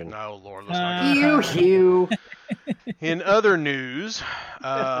IV engine? No, Lord, let's not go there. Hugh. In other news,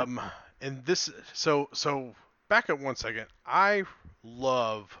 and this, so back up 1 second. I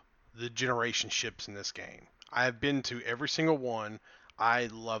love the generation ships in this game. I have been to every single one. I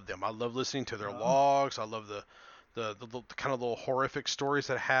love them. I love listening to their logs. I love the kind of little horrific stories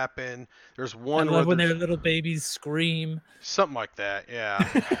that happen. There's one I love when their little babies scream. Something like that, yeah.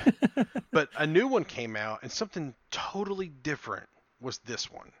 But a new one came out, and something totally different was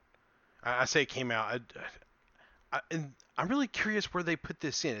this one. I say it came out, and I'm really curious where they put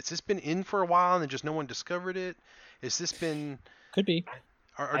this in. Has this been in for a while and just no one discovered it? Has this been? Could be.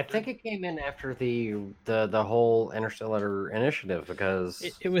 I think it came in after the whole Interstellar initiative because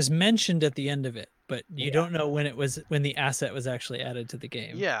it was mentioned at the end of it, but you don't know when the asset was actually added to the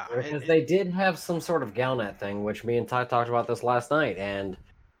game. Yeah, because they did have some sort of Galnet thing, which me and Ty talked about this last night, and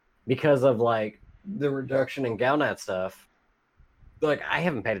because of like the reduction in Galnet stuff, like I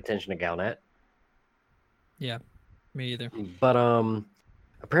haven't paid attention to Galnet. Yeah, me either. But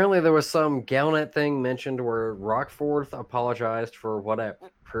apparently there was some Galnet thing mentioned where Rockforth apologized for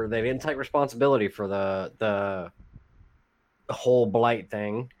they didn't take responsibility for the whole blight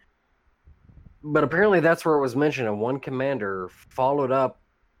thing. But apparently that's where it was mentioned, and one commander followed up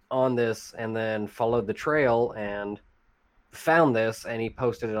on this and then followed the trail and found this, and he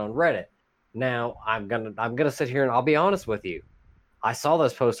posted it on Reddit. Now I'm gonna sit here and I'll be honest with you. I saw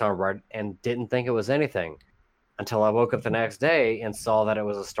this post on Reddit and didn't think it was anything until I woke up the next day and saw that it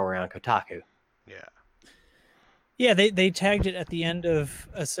was a story on Kotaku. Yeah. Yeah, they tagged it at the end of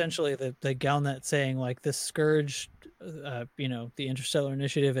essentially the Galnet saying like this Scourge, the Interstellar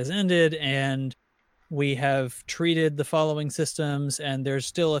Initiative has ended and we have treated the following systems and there's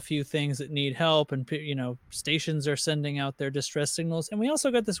still a few things that need help and stations are sending out their distress signals and we also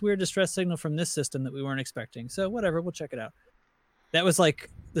got this weird distress signal from this system that we weren't expecting. So whatever, we'll check it out. That was like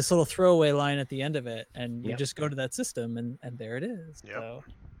this little throwaway line at the end of it, and you just go to that system, and there it is. Yep. So.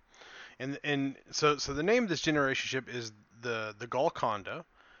 And so the name of this generation ship is the Golconda,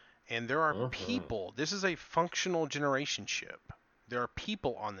 and there are people. This is a functional generation ship. There are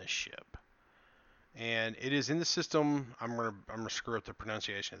people on this ship, and it is in the system. I'm gonna screw up the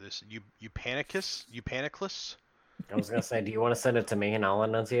pronunciation of this. Upaniclus. I was gonna say, do you want to send it to me and I'll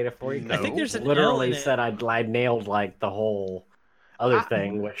enunciate it for you? No. I think there's an literally L in said I nailed like the whole other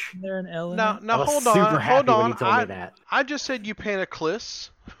thing, which there an L in Now it? hold super on, happy hold when on. you told me that. I just said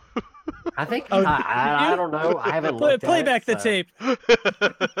Upaniclus. I think I don't know. I haven't looked play at back it, the tape.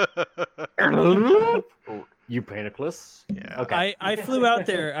 Upaniclus. Yeah. Okay. I flew out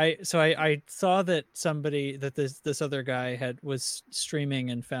there. I saw that this other guy was streaming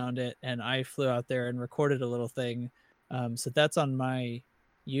and found it, and I flew out there and recorded a little thing. So that's on my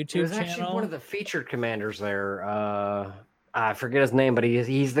YouTube He was channel. actually one of the featured commanders there. I forget his name, but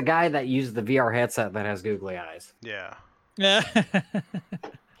he's the guy that used the VR headset that has googly eyes. Yeah. Yeah.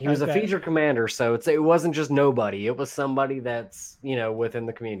 He was a featured commander, so it wasn't just nobody. It was somebody that's within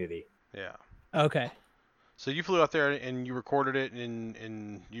the community. Yeah. Okay. So you flew out there and you recorded it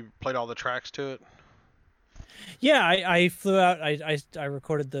and you played all the tracks to it? Yeah, I flew out. I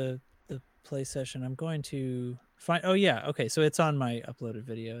recorded the play session. I'm going to find. Oh yeah, okay. So it's on my uploaded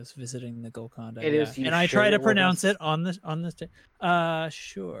videos. Visiting the Golconda. It is. And I try to pronounce it on this.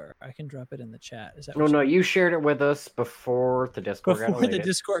 Sure, I can drop it in the chat. Is that? No, you shared it with us before the Discord got before the deleted.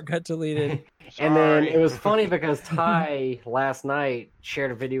 Discord got deleted. And then it was funny because Ty last night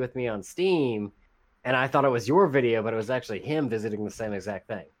shared a video with me on Steam, and I thought it was your video, but it was actually him visiting the same exact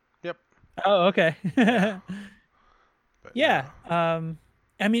thing. Yep. Oh, okay. But, yeah.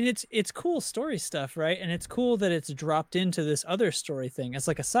 I mean, it's cool story stuff, right? And it's cool that it's dropped into this other story thing as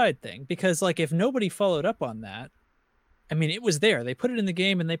like a side thing, because like if nobody followed up on that, I mean, it was there. They put it in the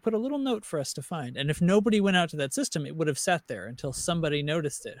game and they put a little note for us to find. And if nobody went out to that system, it would have sat there until somebody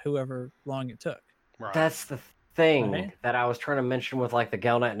noticed it, however long it took. Right. That's the thing Right. that I was trying to mention with like the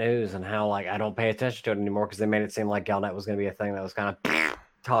Galnet news and how like I don't pay attention to it anymore because they made it seem like Galnet was going to be a thing that was kind of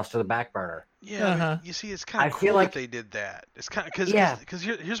tossed to the back burner. Yeah, Uh-huh. you see, it's kind I of feel cool like- that they did that. It's kind of because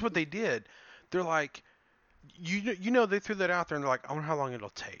here's what they did. They're like, they threw that out there and they're like, I wonder how long it'll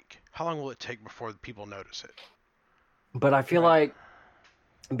take. How long will it take before people notice it? But I feel like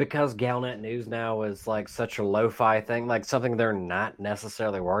because Galnet news now is like such a lo-fi thing, like something they're not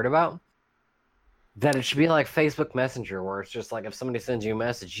necessarily worried about, that it should be like Facebook Messenger, where it's just like if somebody sends you a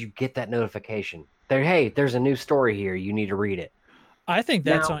message, you get that notification. Hey, there's a new story here. You need to read it. I think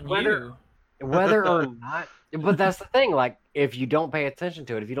that's Now, on whether- you. Whether or not, but that's the thing. Like if you don't pay attention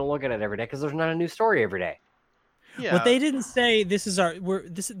to it, if you don't look at it every day, because there's not a new story every day. Yeah. What they didn't say, they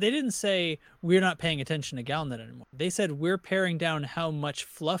didn't say we're not paying attention to Galnet anymore. They said we're paring down how much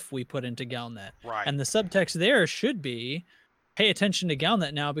fluff we put into Galnet. Right. And the subtext there should be pay attention to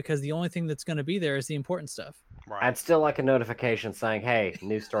Galnet now, because the only thing that's going to be there is the important stuff. Right. I'd still like a notification saying, "Hey,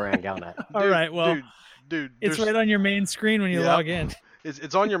 new story on Galnet." All right, well, dude, it's right on your main screen when you log in.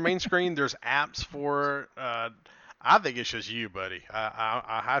 It's on your main screen. There's apps for. I think it's just you, buddy.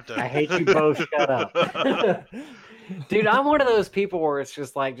 I have to. I hate you both. Shut up. Dude, I'm one of those people where it's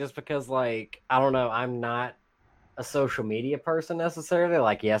just like, just because, like, I don't know, I'm not a social media person necessarily.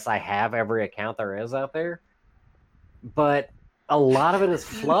 Like, yes, I have every account there is out there, but a lot of it is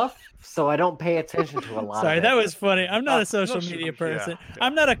fluff, so I don't pay attention to a lot Sorry, of it. that was funny. I'm not a social media person. Yeah.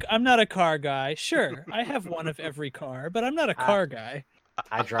 I'm not a car guy. Sure, I have one of every car, but I'm not a car guy.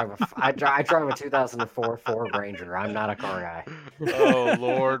 I drive a 2004 Ford Ranger. I'm not a car guy. Oh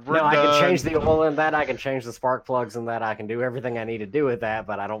Lord, we're No, done. I can change the oil in that. I can change the spark plugs in that. I can do everything I need to do with that.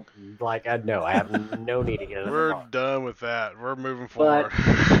 But I don't like. No, I have no need to get in. We're done with that. We're moving forward.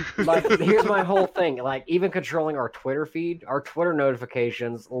 Like, here's my whole thing. Like, even controlling our Twitter feed, our Twitter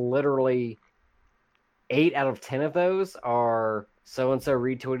notifications, literally 8 out of 10 of those are so and so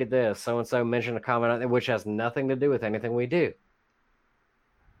retweeted this, so and so mentioned a comment on it, which has nothing to do with anything we do.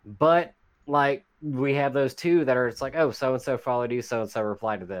 But, like, we have those 2 that are, it's like, oh, so and so followed you, so and so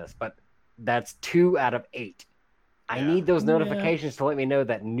replied to this. But that's 2 out of 8. I need those notifications to let me know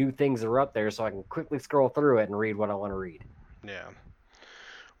that new things are up there, so I can quickly scroll through it and read what I want to read. Yeah.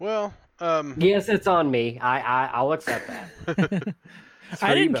 Well, yes, it's on me. I'll accept that.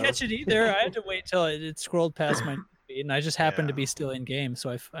 I didn't catch it either. I had to wait till it scrolled past my feed, and I just happened to Yeah. be still in game,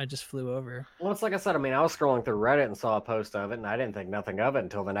 so I just flew over. Well, it's like I said. I mean, I was scrolling through Reddit and saw a post of it, and I didn't think nothing of it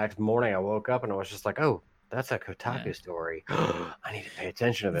until the next morning. I woke up and it was just like, oh, that's a Kotaku story. I need to pay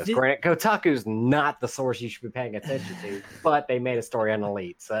attention to this. Granted, Kotaku's not the source you should be paying attention to, but they made a story on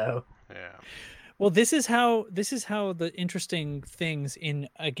Elite, so yeah. Well, this is how the interesting things in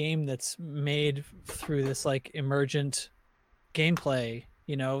a game that's made through this like emergent gameplay,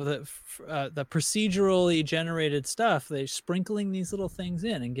 you know, the procedurally generated stuff. They're sprinkling these little things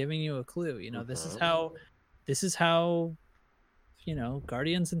in and giving you a clue. You know, this is how, you know,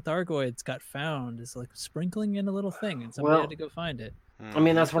 Guardians and Thargoids got found, is like sprinkling in a little thing, and somebody had to go find it. I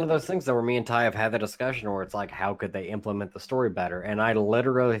mean, that's one of those things that where me and Ty have had the discussion where it's like, how could they implement the story better? And I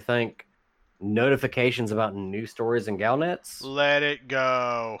literally think notifications about new stories in Galnets. Let it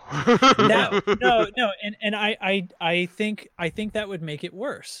go. No, and I think that would make it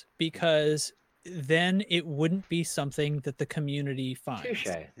worse, because then it wouldn't be something that the community finds.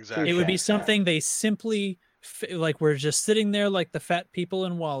 Touché. Exactly. It would be something they simply like, we're just sitting there like the fat people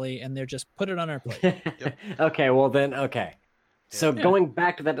in WALL-E, and they're just put it on our plate. Okay, well then, okay. So going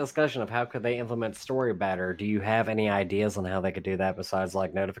back to that discussion of how could they implement story better, do you have any ideas on how they could do that besides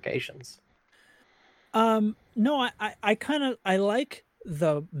like notifications? No, I like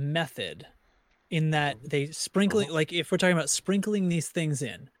the method in that they sprinkling, like if we're talking about sprinkling these things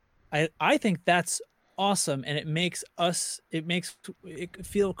in, I think that's awesome, and it makes it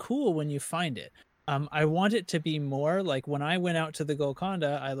feel cool when you find it. I want it to be more like when I went out to the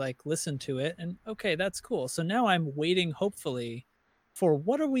Golconda, I like listened to it and okay, that's cool. So now I'm waiting hopefully for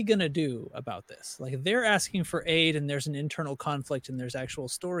what are we going to do about this? Like they're asking for aid and there's an internal conflict and there's actual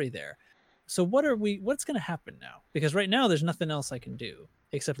story there. So what's going to happen now? Because right now there's nothing else I can do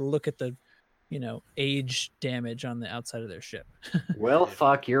except look at the, you know, age damage on the outside of their ship. Well,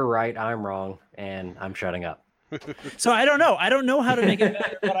 fuck, you're right. I'm wrong. And I'm shutting up. So I don't know. I don't know how to make it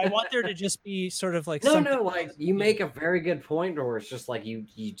better, but I want there to just be sort of like no, like you make a very good point, or it's just like you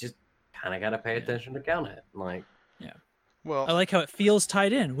just kind of got to pay attention to Galnet. Like, yeah. Well, I like how it feels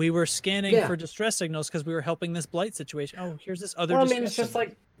tied in. We were scanning for distress signals because we were helping this blight situation. Oh, here's this other. Well, I mean, it's just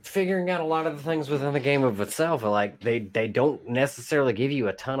like figuring out a lot of the things within the game of itself. Like they don't necessarily give you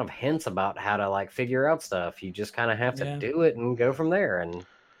a ton of hints about how to like figure out stuff. You just kind of have to do it and go from there. And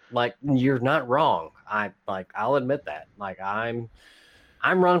like you're not wrong. I'll admit that. Like I'm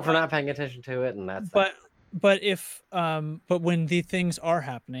wrong for not paying attention to it, and that's but when the things are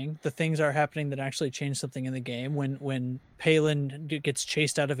happening that actually change something in the game, when Palin gets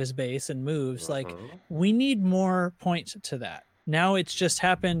chased out of his base and moves, like we need more point to that. Now it's just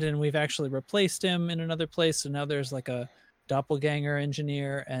happened and we've actually replaced him in another place, so now there's like a doppelganger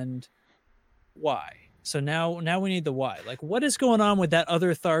engineer, and why? So now we need the why. Like, what is going on with that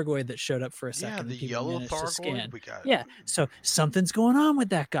other Thargoid that showed up for a second? Yeah, the yellow Thargoid. Yeah, so something's going on with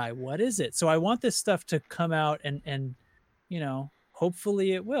that guy. What is it? So I want this stuff to come out and you know,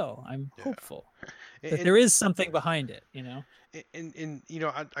 hopefully it will. I'm Yeah. hopeful that And there is something behind it, you know. and you know,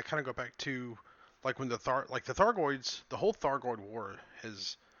 I kind of go back to like when the Thargoids, the whole Thargoid War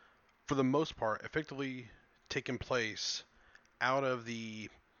has, for the most part, effectively taken place out of the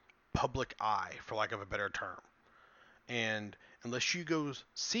public eye, for lack of a better term. And unless you go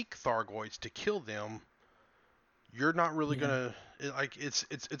seek Thargoids to kill them, you're not really Yeah. gonna like it's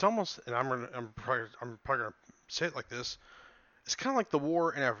almost, and I'm probably gonna say it like this. It's kind of like the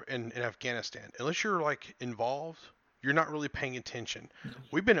war in Afghanistan. Unless you're like involved, you're not really paying attention. Yeah.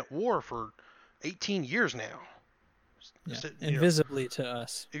 We've been at war for 18 years now. Yeah. You know, Invisibly to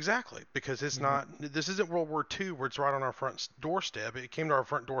us. exactly, because it's Mhm. not. This isn't World War II where it's right on our front doorstep. It came to our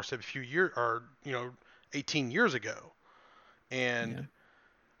front doorstep a few years, or 18 years ago, and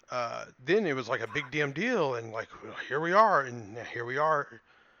Yeah. then it was like a big damn deal, and like well, here we are, and here we are,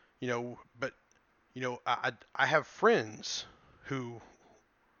 But I have friends who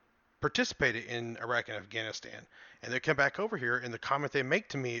participated in Iraq and Afghanistan, and they come back over here, and the comment they make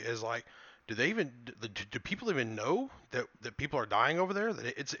to me is like, do people even know that people are dying over there?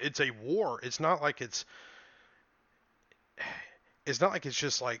 That it's a war. It's not like it's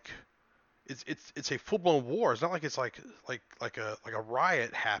just like it's a full blown war. It's not like it's like a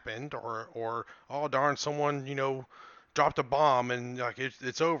riot happened, or oh darn, someone dropped a bomb and like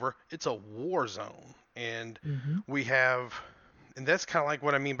it's over. It's a war zone, and Mm-hmm. we have, and that's kind of like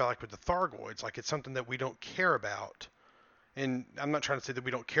what I mean by like with the Thargoids. Like it's something that we don't care about, and I'm not trying to say that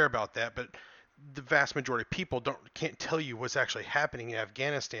we don't care about that, but the vast majority of people can't tell you what's actually happening in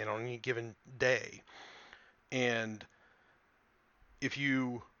Afghanistan on any given day, and if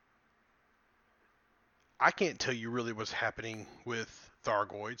you I can't tell you really what's happening with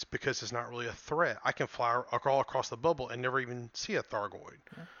Thargoids because it's not really a threat. I can fly all across the bubble and never even see a Thargoid.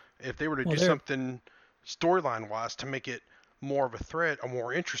 Yeah. If they were to Well, do something storyline wise to make it more of a threat or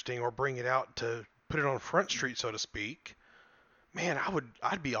more interesting, or bring it out to put it on Front Street, so to speak, man,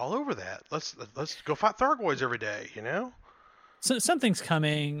 I'd be all over that. Let's go fight Thargoids every day, So something's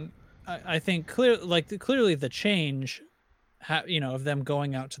coming. I think clearly the change, of them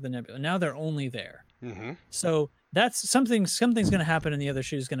going out to the nebula. Now they're only there. Mm-hmm. So that's something's going to happen, and the other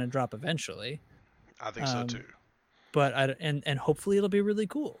shoe is going to drop eventually. I think so too. But and hopefully it'll be really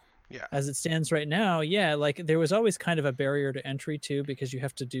cool. Yeah. As it stands right now, yeah, like there was always kind of a barrier to entry too, because you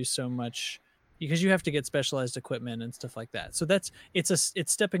have to do so much, because you have to get specialized equipment and stuff like that. So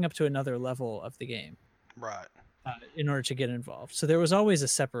it's stepping up to another level of the game, Right. in order to get involved. So there was always a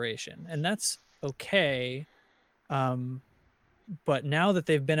separation, and that's okay. But now that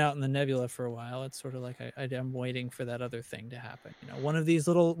they've been out in the nebula for a while, it's sort of like I'm waiting for that other thing to happen. One of these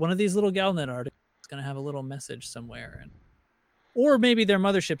little Galnet articles is going to have a little message somewhere, and or maybe their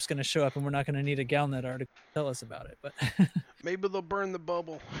mothership's going to show up, and we're not going to need a Galnet article to tell us about it. But maybe they'll burn the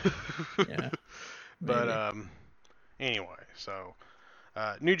bubble. yeah. But anyway, so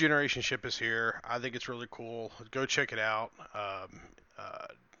New Generation ship is here. I think it's really cool. Go check it out.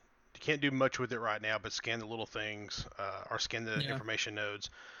 You can't do much with it right now, but scan the little things, or scan the information nodes.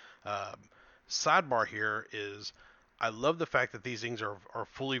 Sidebar here is, I love the fact that these things are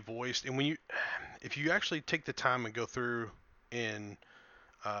fully voiced, and if you actually take the time and go through and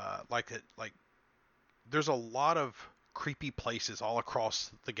there's a lot of creepy places all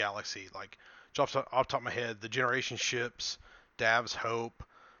across the galaxy. Like off the top of my head, the Generation ships, Dav's Hope,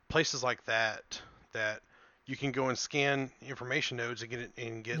 places like that you can go and scan information nodes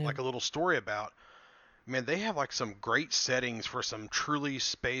and get like a little story about. Man, they have like some great settings for some truly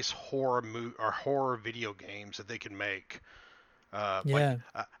space horror or horror video games that they can make. I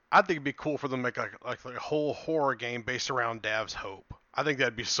think it'd be cool for them to make like a whole horror game based around Dav's Hope. I think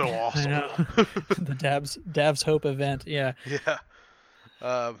that'd be so awesome. I know. The Dav's Hope event, yeah. Yeah.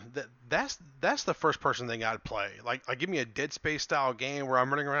 That's the first person thing I'd play. Like give me a Dead Space style game where I'm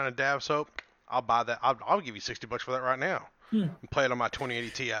running around in Dav's Hope. I'll buy that. I'll give you $60 for that right now. And play it on my 2080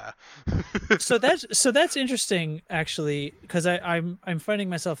 Ti. So that's interesting, actually, because I'm finding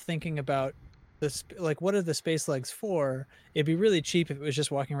myself thinking about this, like, what are the space legs for? It'd be really cheap if it was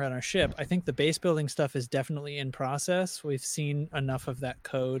just walking around our ship. I think the base building stuff is definitely in process. We've seen enough of that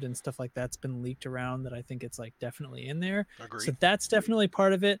code and stuff like that's been leaked around that I think it's like definitely in there. Agreed. So that's definitely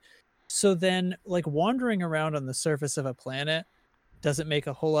part of it. So then, like, wandering around on the surface of a planet doesn't make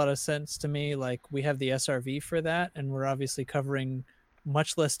a whole lot of sense to me. Like, we have the SRV for that, and we're obviously covering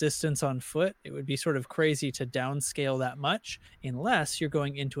much less distance on foot. It would be sort of crazy to downscale that much unless you're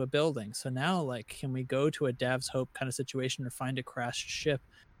going into a building. So now, like, can we go to a Dav's Hope kind of situation or find a crashed ship,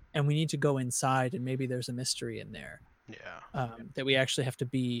 and we need to go inside, and maybe there's a mystery in there? Yeah. that we actually have to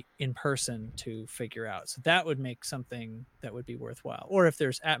be in person to figure out. So that would make something that would be worthwhile. Or if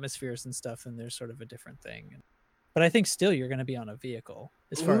there's atmospheres and stuff, then there's sort of a different thing. But I think still you're going to be on a vehicle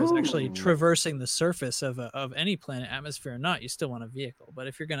as far as actually traversing the surface of any planet, atmosphere or not. You still want a vehicle. But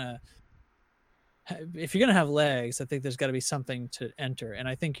if you're gonna have legs, I think there's got to be something to enter. And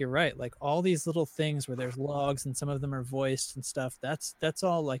I think you're right. Like all these little things where there's logs and some of them are voiced and stuff. That's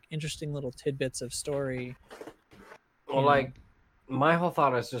all like interesting little tidbits of story. Well, like my whole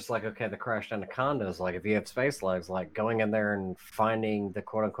thought is just like, okay, the crashed anacondas. Like if you have space legs, like going in there and finding the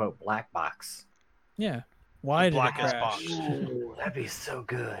quote unquote black box. Yeah. Why did it crash? Box. Ooh, that'd be so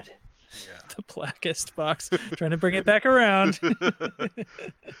good. Yeah. The blackest box. Trying to bring it back around.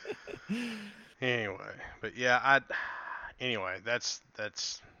 Anyway, but yeah, that's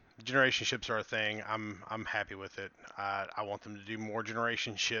generation ships are a thing. I'm happy with it. I want them to do more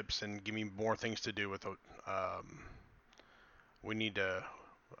generation ships and give me more things to do with it. We need to.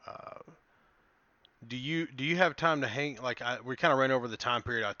 Do you have time to hang? Like we kind of ran over the time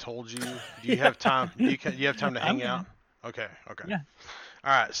period I told you. Do you have time? Do you have time to hang out? Okay. Yeah.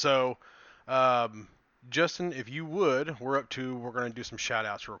 All right. So, Justin, if you would, we're going to do some shout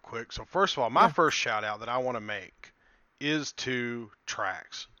outs real quick. So first of all, my first shout out that I want to make is to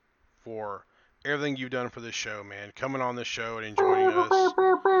Trax for everything you've done for this show, man. Coming on this show and enjoying us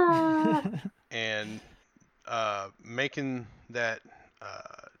and making that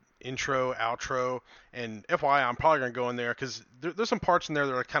intro, outro, and FYI, I'm probably going to go in there because there's some parts in there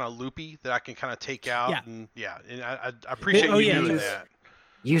that are kind of loopy that I can kind of take out. And I appreciate you doing that.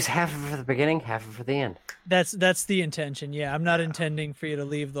 Use half of it for the beginning, half of it for the end. That's the intention. Yeah, I'm not intending for you to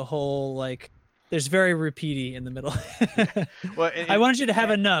leave the whole like. There's very repeaty in the middle. Well, I wanted you to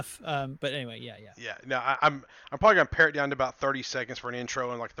have enough. But anyway, yeah. Yeah. No, I'm probably gonna pare it down to about 30 seconds for an intro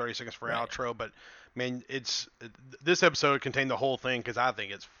and like 30 seconds for an outro. But man, this episode contained the whole thing because I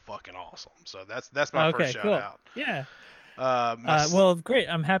think it's fucking awesome. So that's my first shout out. Yeah. Well, great.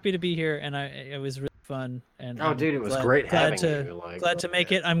 I'm happy to be here, and it was really fun. And dude, it was great having you. Glad to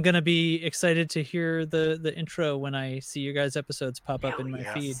make it. I'm gonna be excited to hear the intro when I see your guys' episodes pop up in my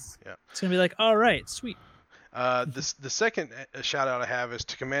feed. Yeah. It's gonna be like, all right, sweet. The second shout out I have is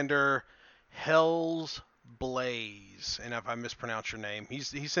to Commander Hell's Blaze, and if I mispronounce your name, he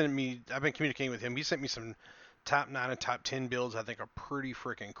sent me. I've been communicating with him. He sent me some top 9 and top 10 builds I think are pretty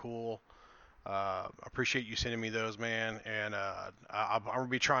freaking cool. Appreciate you sending me those, man. And I'm gonna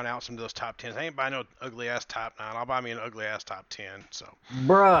be trying out some of those top 10s. I ain't buying no ugly ass top 9. I'll buy me an ugly ass top 10. So,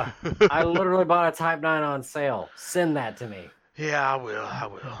 bruh, I literally bought a type 9 on sale. Send that to me. Yeah, I will.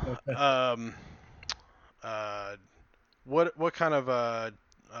 What kind of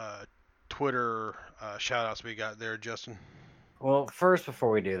Twitter shout outs we got there, Justin? Well, first, before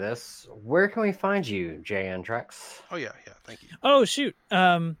we do this, where can we find you, JN Trex? Oh yeah, thank you. Oh shoot.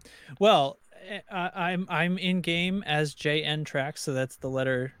 Well, I'm in game as JN Trax, so that's the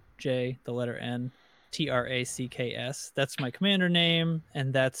letter J, the letter N, TRACKS. That's my commander name,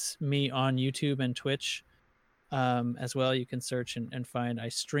 and that's me on YouTube and Twitch as well. You can search and find. I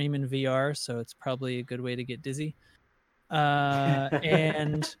stream in VR, so it's probably a good way to get dizzy.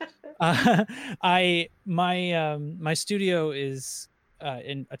 And my studio is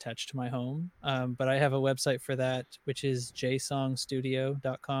attached to my home, but I have a website for that, which is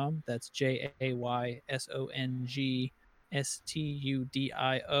jaysongstudio.com. That's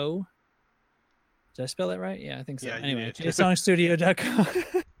JAYSONGSTUDIO. Did I spell that right? Yeah, I think so. Yeah, anyway,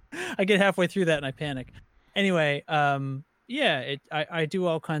 jaysongstudio.com. I get halfway through that and I panic. Anyway, I do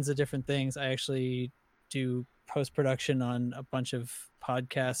all kinds of different things. I actually do post-production on a bunch of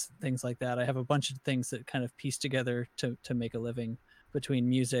podcasts, things like that. I have a bunch of things that kind of piece together to make a living between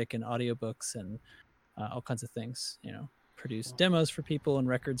music and audiobooks and all kinds of things, produce demos for people and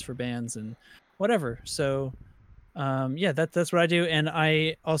records for bands and whatever. So that's what I do. And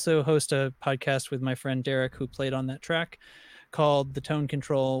I also host a podcast with my friend Derek, who played on that track, called The Tone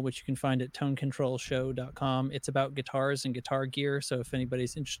Control, which you can find at tonecontrolshow.com. It's about guitars and guitar gear. So if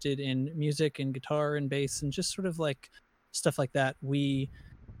anybody's interested in music and guitar and bass and just sort of like stuff like that, we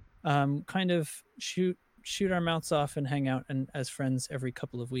kind of shoot our mouths off and hang out and as friends every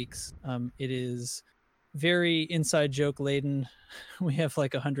couple of weeks. It is very inside joke laden. We have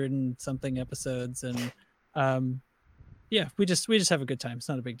like 100 and something episodes, and we just have a good time. It's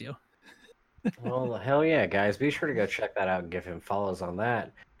not a big deal. Well, hell yeah, guys. Be sure to go check that out and give him follows on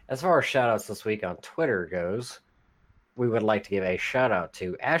that. As far as shout outs this week on Twitter goes, we would like to give a shout out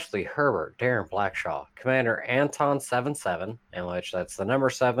to Ashley Herbert, Darren Blackshaw, Commander Anton77, in which that's the number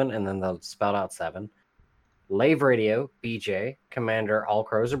 7 and then the spelled out 7, Lave Radio, BJ, Commander All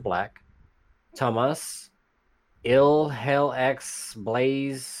Crows Are Black, Thomas, Ill Hell X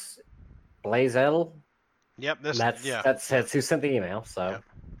Blaze L. Yep, That's who sent the email. So,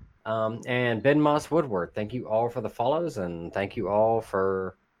 and Ben Moss Woodward. Thank you all for the follows, and thank you all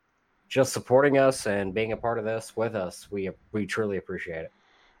for just supporting us and being a part of this with us. We truly appreciate it.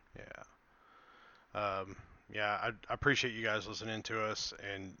 I appreciate you guys listening to us,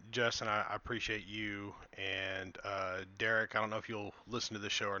 and Justin, I appreciate you, and Derek. I don't know if you'll listen to the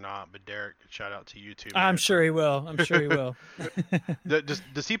show or not, but Derek, shout out to you too. I'm sure he will. I'm sure he will.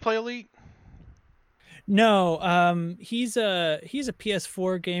 Does he play Elite? No, he's a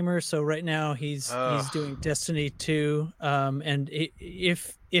PS4 gamer, so right now he's doing Destiny 2. And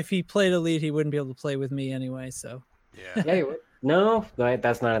if he played Elite, he wouldn't be able to play with me anyway. So yeah, he would. No,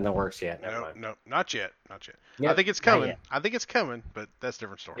 that's not in the works yet. No, not yet. Yep, I think it's coming. But that's a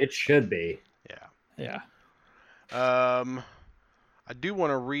different story. It should be. Yeah. I do want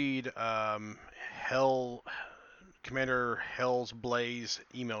to read Commander Hell's Blaze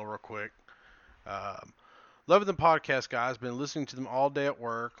email real quick. Loving the podcast, guys. Been listening to them all day at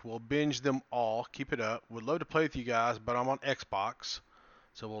work. We'll binge them all. Keep it up. Would love to play with you guys, but I'm on Xbox,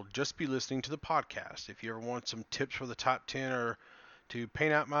 so we'll just be listening to the podcast. If you ever want some tips for the top 10 or to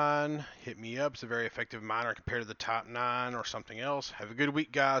paint out mine, hit me up. It's a very effective miner compared to the top 9 or something else. Have a good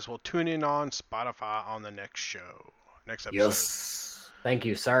week, guys. We'll tune in on Spotify on the next episode. Yes. Thank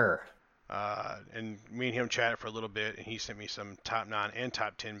you, sir. And me and him chatted for a little bit, and he sent me some top 9 and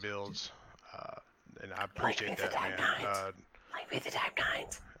top 10 builds. And I appreciate that, man. Like me the top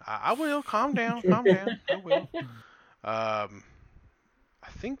 9s. I will. Calm down. I will. I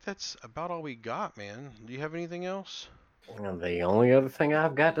think that's about all we got, man. Do you have anything else? The only other thing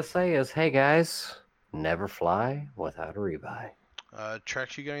I've got to say is, hey guys, never fly without a rebuy.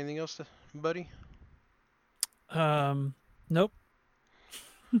 Trax, you got anything else, buddy? Nope.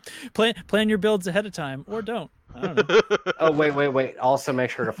 Plan your builds ahead of time, or don't. I don't know. Oh, wait. Also, make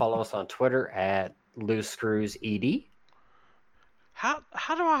sure to follow us on Twitter at Loose Screws ED. How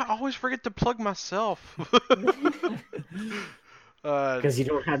do I always forget to plug myself? Because you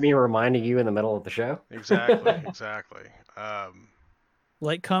don't have me reminding you in the middle of the show. Exactly.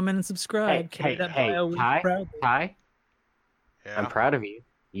 Like, comment, and subscribe. Hey, Ty. Yeah. I'm proud of you.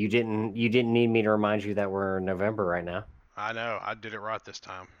 You didn't need me to remind you that we're in November right now. I know. I did it right this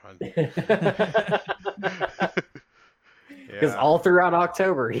time. Because all throughout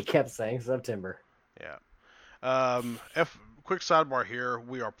October, he kept saying September. Yeah. Quick sidebar here.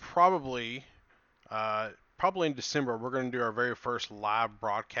 We are probably in December. We're going to do our very first live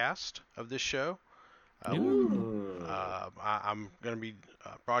broadcast of this show. I'm going to be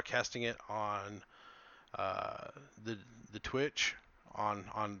broadcasting it on the Twitch.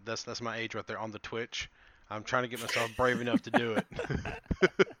 On that's my age right there, on the Twitch. I'm trying to get myself brave enough to do it.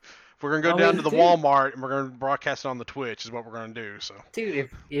 We're gonna go down to the Walmart and we're gonna broadcast it on the Twitch. Is what we're gonna do. So, dude,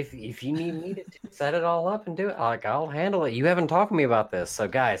 if you need me to set it all up and do it, I'll handle it. You haven't talked to me about this, so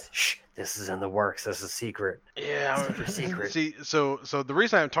guys, shh, this is in the works. This is secret. Yeah, super secret. See, so the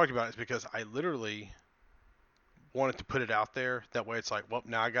reason I haven't talked about it is because I literally wanted to put it out there. That way, it's like, well,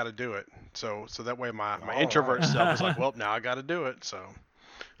 now I got to do it. So that way, my introvert self is like, well, now I got to do it. So.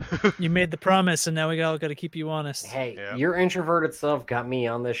 You made the promise, and now we all got to keep you honest. Hey, your introverted self got me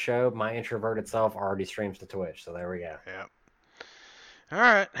on this show. My introverted self already streams to Twitch, so there we go. Yeah. All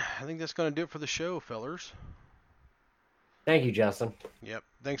right, I think that's gonna do it for the show, fellers. Thank you, Justin. Yep.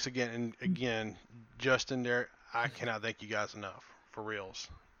 Thanks again, and again, Justin, there. I cannot thank you guys enough, for reals.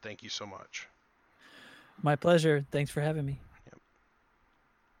 Thank you so much. My pleasure. Thanks for having me.